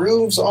into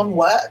grooves on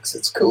wax.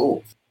 It's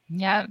cool.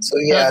 Yeah. So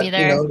you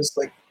know, just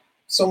like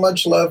so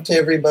much love to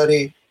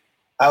everybody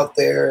out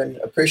there and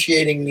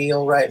appreciating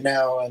Neil right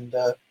now. And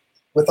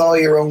with all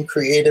your own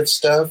creative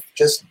stuff,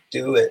 just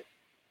do it.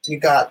 You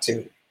got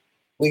to.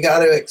 We got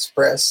to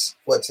express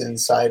what's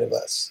inside of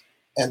us.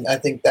 And I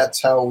think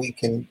that's how we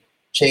can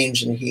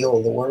change and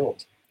heal the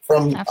world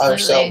from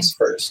ourselves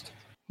first.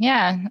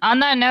 Yeah. On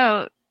that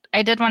note,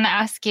 I did want to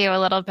ask you a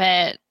little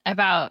bit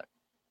about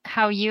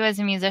how you as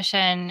a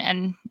musician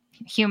and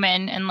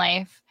human in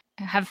life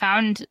have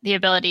found the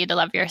ability to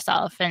love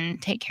yourself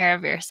and take care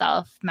of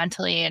yourself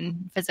mentally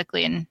and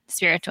physically and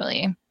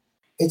spiritually.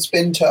 It's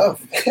been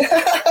tough.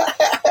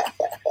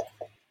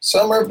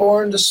 Some are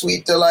born to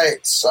sweet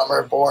delight. Some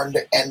are born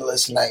to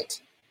endless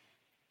night.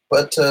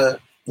 But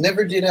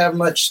never did have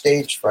much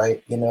stage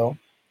fright, you know.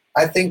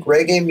 I think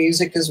reggae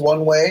music is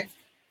one way.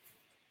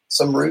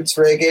 Some roots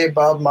reggae,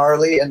 Bob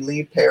Marley and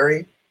Lee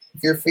Perry.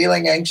 If you're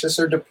feeling anxious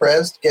or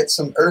depressed, get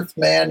some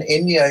Earthman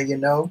in ya, you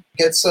know.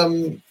 Get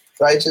some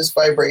righteous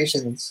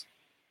vibrations.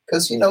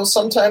 Because, you know,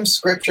 sometimes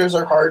scriptures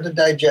are hard to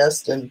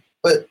digest,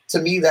 but to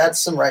me,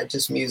 that's some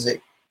righteous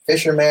music.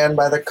 Fisherman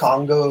by the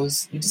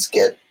Congos. You just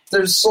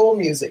there's soul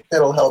music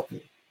that'll help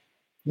you.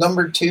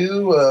 Number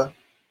two,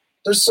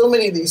 there's so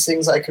many of these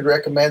things I could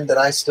recommend that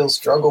I still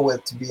struggle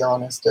with, to be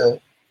honest.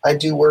 I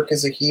do work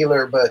as a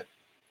healer, but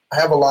I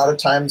have a lot of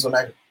times when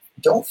I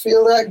don't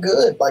feel that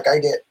good. Like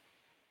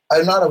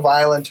I'm not a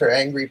violent or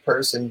angry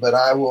person, but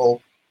I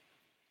will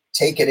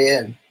take it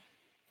in.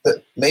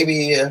 But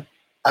maybe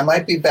I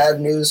might be bad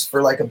news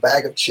for like a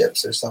bag of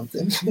chips or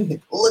something.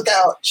 Look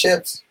out,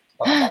 chips.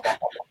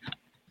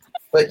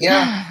 But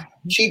yeah,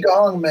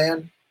 Qigong,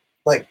 man.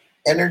 Like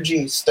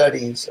energy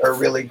studies are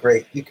really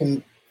great. You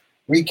can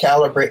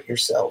recalibrate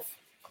yourself.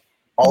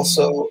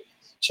 Also,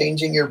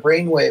 changing your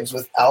brain waves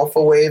with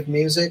alpha wave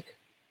music.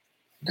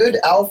 Good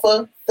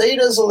alpha.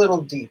 Theta's a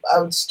little deep. I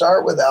would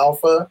start with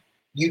alpha.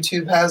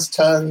 YouTube has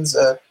tons.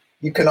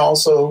 You can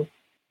also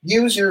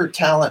use your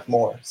talent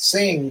more.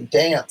 Sing,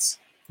 dance.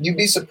 You'd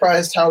be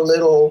surprised how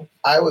little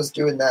I was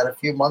doing that a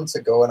few months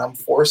ago, and I'm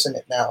forcing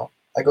it now.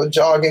 I go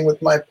jogging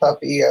with my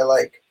puppy. I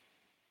like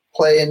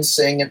play and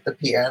sing at the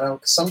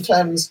piano.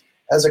 Sometimes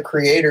as a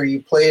creator,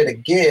 you play at a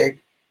gig,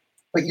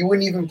 but you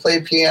wouldn't even play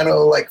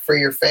piano like for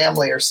your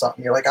family or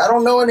something. You're like, I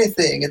don't know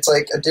anything. It's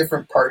like a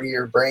different part of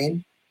your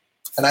brain.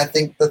 And I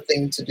think the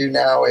thing to do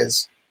now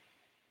is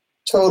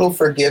total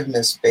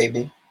forgiveness,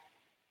 baby.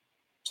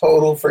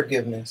 Total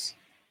forgiveness.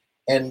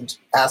 And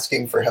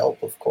asking for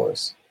help, of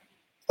course.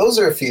 Those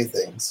are a few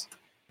things.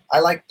 I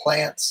like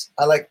plants.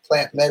 I like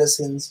plant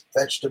medicines,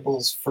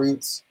 vegetables,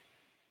 fruits,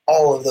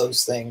 all of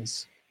those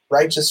things.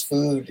 Righteous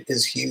food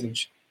is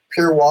huge.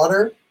 Pure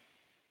water,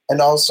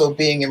 and also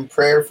being in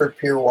prayer for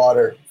pure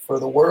water for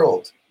the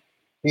world.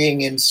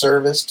 Being in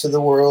service to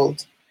the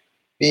world.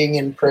 Being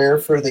in prayer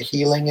for the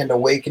healing and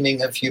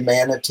awakening of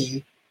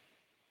humanity.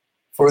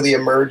 For the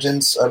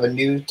emergence of a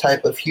new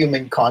type of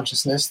human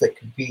consciousness that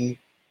could be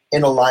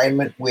in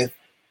alignment with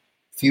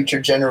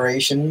future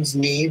generations'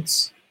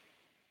 needs,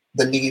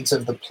 the needs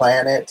of the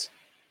planet,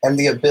 and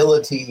the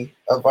ability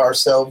of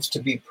ourselves to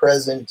be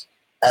present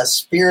as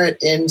spirit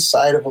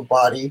inside of a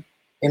body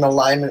in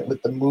alignment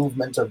with the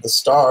movement of the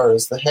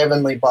stars, the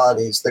heavenly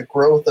bodies, the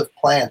growth of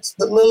plants,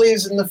 the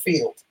lilies in the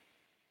field.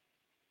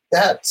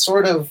 That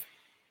sort of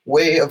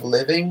way of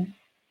living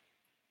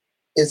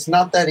is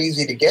not that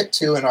easy to get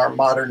to in our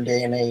modern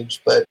day and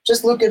age, but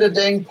just look at a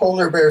dang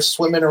polar bear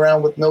swimming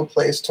around with no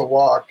place to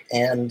walk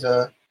and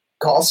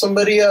call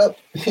somebody up.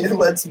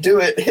 Let's do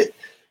it.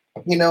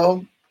 you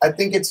know, I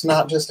think it's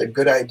not just a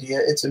good idea,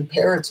 it's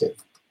imperative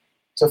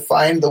to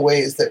find the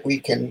ways that we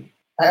can.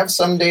 I have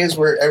some days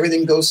where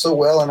everything goes so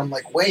well and I'm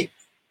like, wait,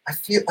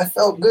 I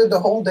felt good the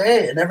whole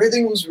day and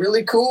everything was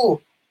really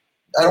cool.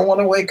 I don't want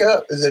to wake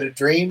up. Is it a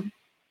dream?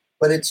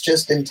 But it's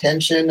just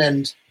intention.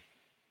 And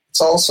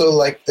it's also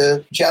like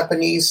the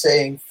Japanese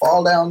saying,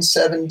 fall down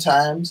 7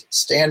 times,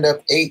 stand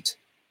up 8.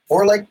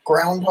 Or like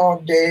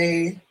Groundhog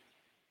Day.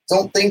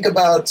 Don't think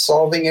about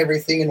solving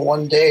everything in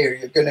one day or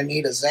you're going to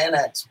need a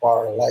Xanax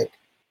bar. Like,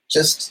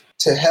 just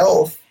to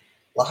health,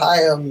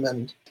 l'chaim,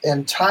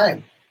 and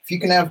time. If you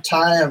can have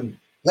time,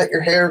 let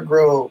your hair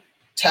grow,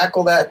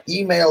 tackle that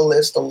email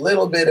list a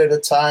little bit at a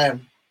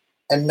time,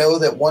 and know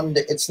that one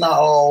day it's not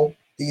all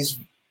these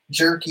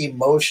jerky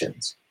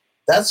motions.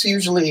 That's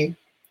usually,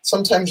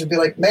 sometimes you'll be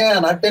like,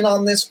 man, I've been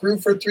on this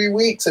groove for 3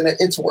 weeks and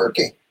it's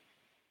working.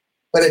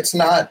 But it's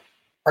not,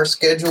 our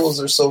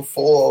schedules are so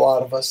full, a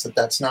lot of us, that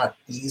that's not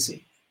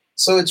easy.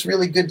 So it's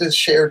really good to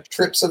share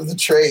trips of the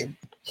trade.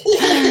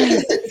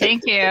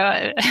 Thank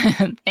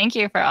you. Thank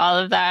you for all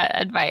of that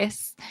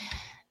advice.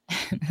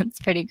 That's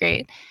pretty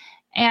great.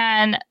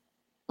 And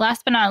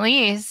last but not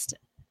least,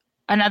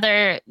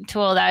 another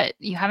tool that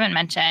you haven't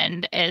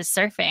mentioned is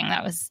surfing.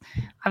 That was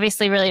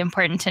obviously really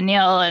important to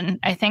Neil, and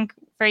I think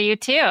for you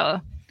too.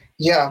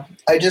 Yeah,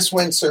 I just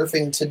went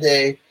surfing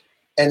today,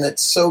 and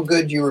it's so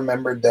good you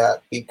remembered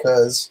that,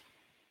 because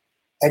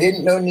I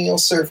didn't know Neil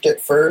surfed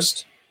at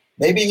first.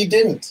 Maybe he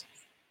didn't.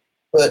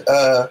 But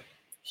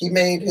he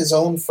made his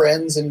own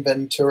friends in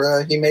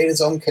Ventura. He made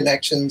his own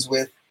connections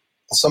with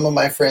some of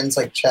my friends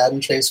like Chad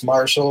and Trace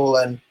Marshall.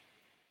 And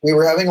we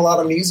were having a lot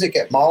of music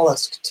at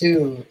Mollusk,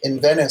 too, in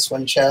Venice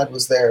when Chad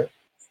was there.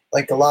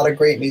 Like, a lot of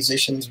great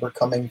musicians were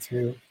coming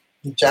through.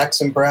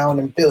 Jackson Brown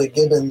and Billy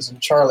Gibbons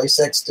and Charlie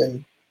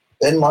Sexton,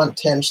 Benmont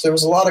Tench. There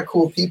was a lot of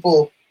cool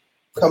people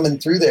coming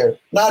through there.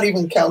 Not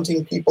even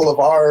counting people of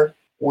our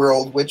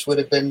world, which would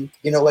have been,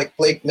 like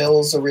Blake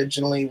Mills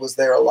originally was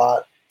there a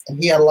lot. And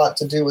he had a lot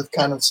to do with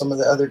kind of some of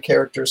the other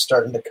characters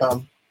starting to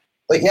come.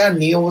 But yeah,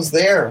 Neil was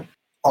there.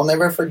 I'll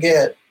never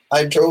forget.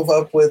 I drove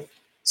up with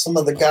some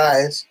of the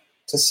guys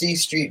to C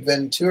Street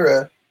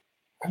Ventura.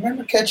 I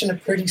remember catching a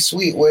pretty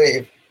sweet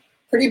wave.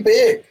 Pretty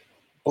big.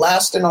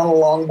 Blasting on a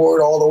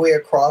longboard all the way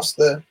across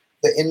the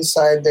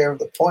inside there of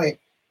the point.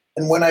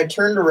 And when I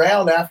turned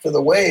around after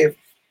the wave,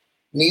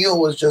 Neil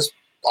was just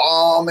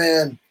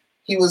bombing.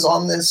 He was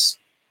on this,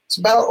 it's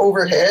about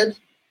overhead,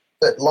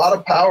 but a lot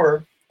of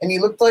power. And he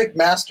looked like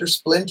Master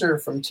Splinter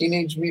from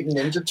Teenage Mutant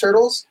Ninja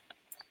Turtles.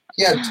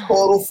 He had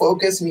total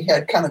focus, and he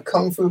had kind of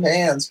kung fu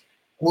hands.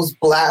 And was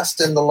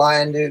blasting the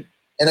line, dude.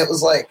 And it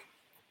was like,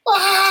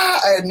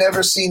 I had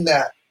never seen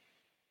that.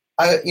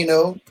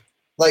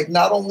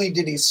 Not only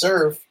did he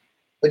surf,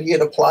 but he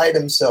had applied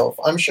himself.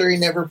 I'm sure he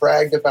never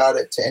bragged about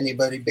it to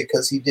anybody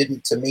because he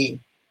didn't to me.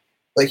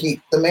 But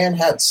the man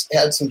had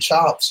some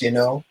chops,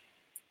 And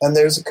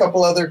there's a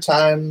couple other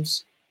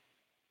times.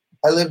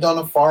 I lived on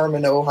a farm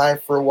in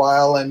Ojai for a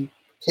while and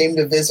came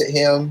to visit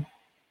him.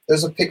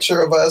 There's a picture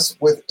of us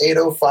with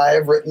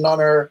 805 written on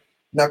our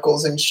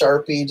knuckles in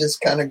Sharpie, just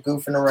kind of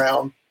goofing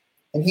around.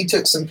 And he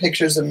took some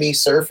pictures of me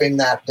surfing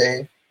that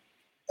day.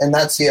 And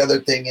that's the other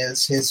thing,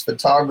 is his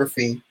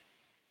photography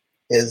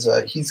is,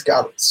 he's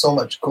got so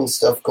much cool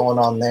stuff going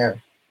on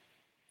there.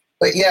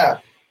 But yeah,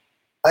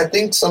 I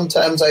think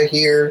sometimes I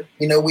hear,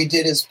 we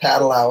did his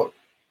paddle out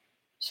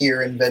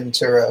here in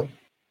Ventura.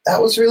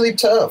 That was really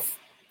tough.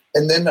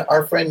 And then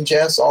our friend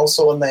Jess,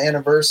 also on the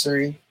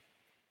anniversary,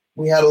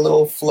 we had a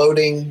little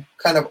floating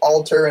kind of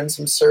altar and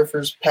some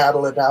surfers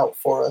paddle it out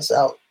for us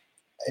out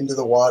into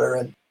the water.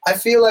 And I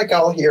feel like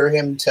I'll hear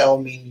him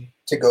tell me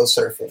to go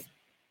surfing.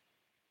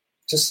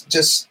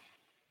 Just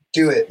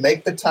do it.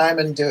 Make the time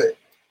and do it.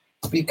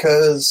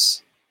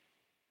 Because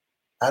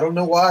I don't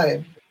know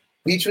why.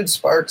 Beachwood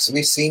Sparks,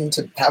 we seem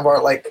to have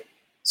our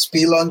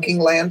spelunking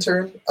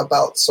lantern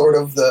about sort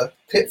of the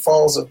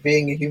pitfalls of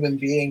being a human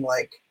being.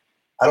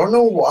 I don't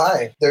know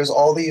why. There's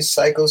all these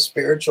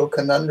psycho-spiritual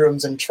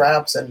conundrums and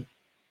traps, and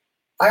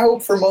I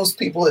hope for most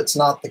people it's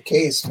not the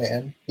case,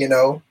 man.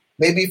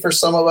 Maybe for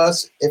some of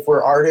us, if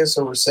we're artists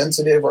or we're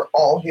sensitive, or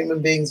all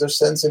human beings are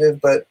sensitive,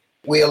 but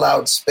we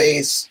allowed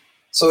space.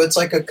 So it's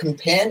like a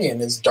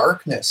companion is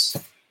darkness.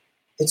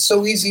 It's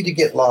so easy to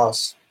get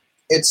lost.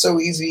 It's so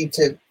easy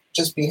to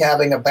just be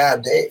having a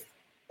bad day.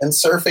 And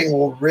surfing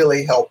will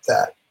really help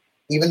that.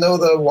 Even though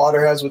the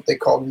water has what they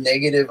call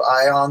negative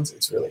ions,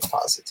 it's really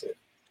positive.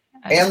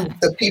 Okay. And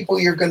the people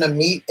you're going to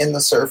meet in the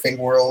surfing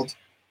world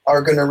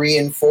are going to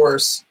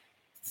reinforce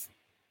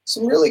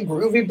some really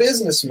groovy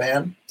business,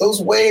 man.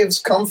 Those waves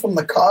come from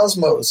the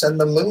cosmos and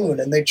the moon,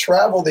 and they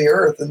travel the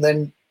earth and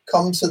then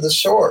come to the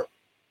shore.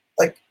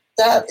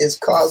 That is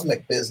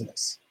cosmic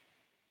business.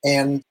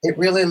 And it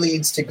really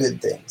leads to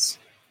good things.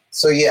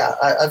 So yeah,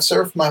 I've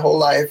surfed my whole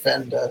life,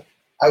 and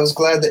I was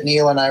glad that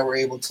Neil and I were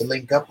able to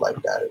link up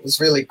like that. It was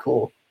really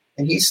cool.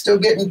 And he's still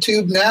getting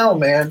tubed now,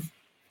 man.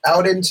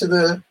 Out into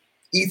the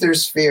ether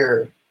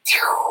sphere.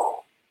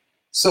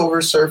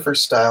 Silver Surfer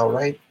style,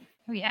 right?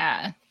 Oh,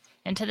 yeah.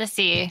 Into the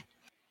sea.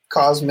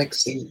 Cosmic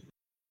sea.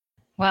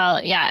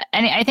 Well, yeah.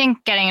 And I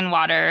think getting in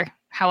water,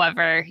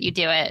 however you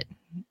do it,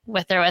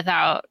 with or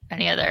without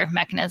any other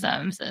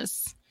mechanisms,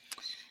 is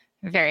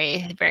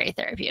very, very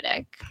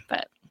therapeutic.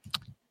 But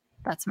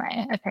that's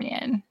my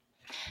opinion.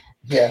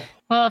 Yeah.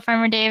 Well,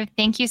 Farmer Dave,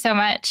 thank you so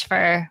much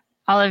for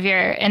all of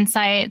your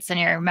insights and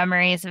your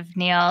memories of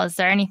Neil. Is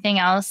there anything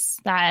else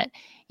that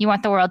you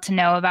want the world to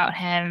know about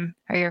him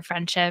or your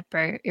friendship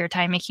or your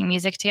time making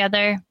music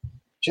together?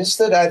 Just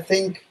that I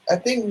think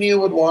Neil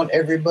would want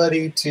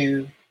everybody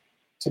to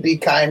be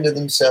kind to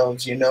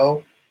themselves,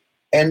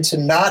 and to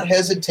not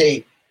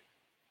hesitate,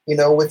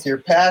 with your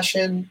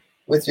passion,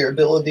 with your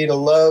ability to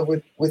love,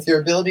 with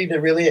your ability to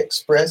really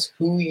express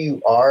who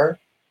you are.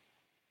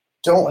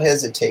 Don't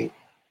hesitate.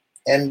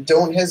 And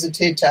don't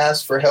hesitate to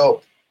ask for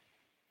help.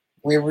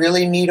 We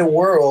really need a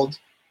world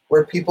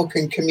where people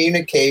can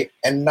communicate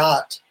and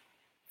not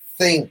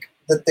think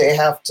that they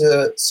have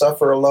to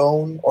suffer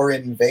alone or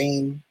in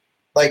vain.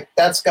 Like,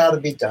 that's got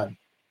to be done.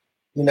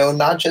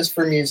 Not just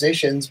for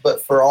musicians,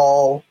 but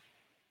for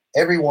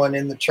everyone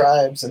in the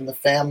tribes and the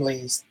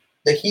families.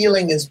 The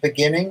healing is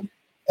beginning,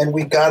 and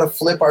we got to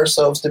flip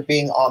ourselves to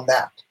being on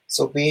that.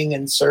 So being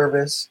in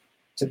service,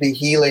 to be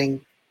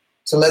healing,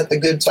 to let the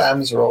good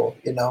times roll,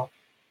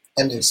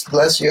 And just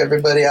bless you,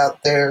 everybody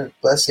out there.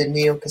 Bless you,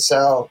 Neil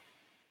Casal.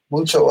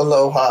 Mucho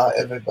aloha,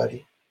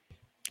 everybody.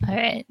 All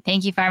right.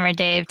 Thank you, Farmer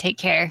Dave. Take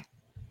care.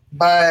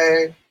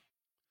 Bye.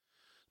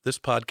 This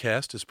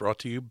podcast is brought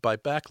to you by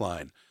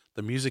Backline,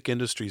 the music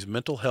industry's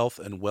mental health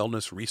and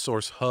wellness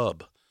resource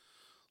hub.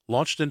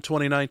 Launched in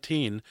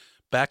 2019,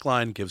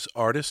 Backline gives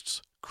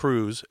artists,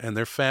 crews, and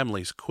their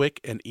families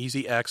quick and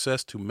easy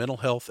access to mental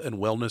health and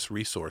wellness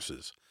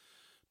resources.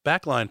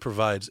 Backline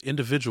provides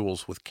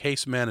individuals with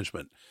case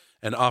management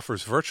and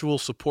offers virtual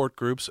support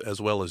groups as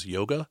well as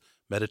yoga,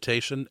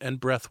 meditation, and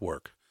breath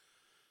work.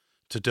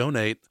 To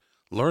donate,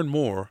 learn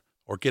more,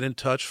 or get in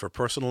touch for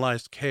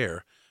personalized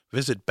care,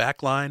 visit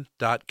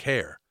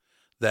backline.care.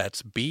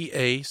 That's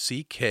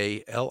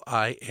BACKLINE.CARE.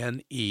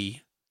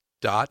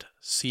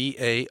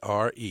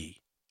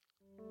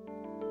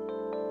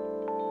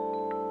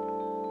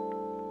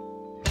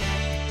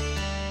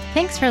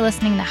 Thanks for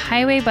listening to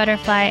Highway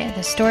Butterfly,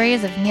 the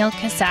stories of Neil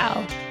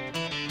Casal.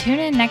 Tune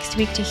in next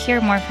week to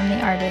hear more from the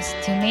artists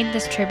who made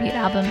this tribute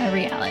album a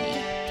reality.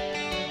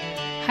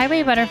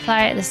 Highway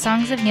Butterfly, the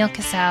songs of Neil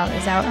Casal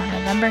is out on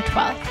November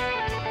 12th.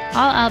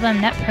 All album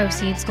net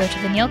proceeds go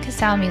to the Neil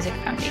Casal Music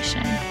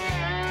Foundation.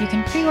 You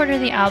can pre-order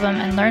the album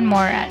and learn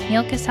more at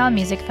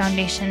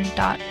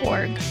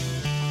neilcasalmusicfoundation.org.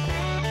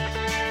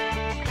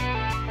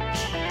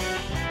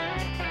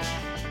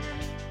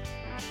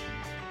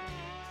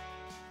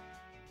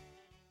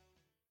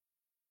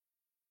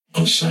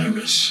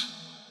 Osiris.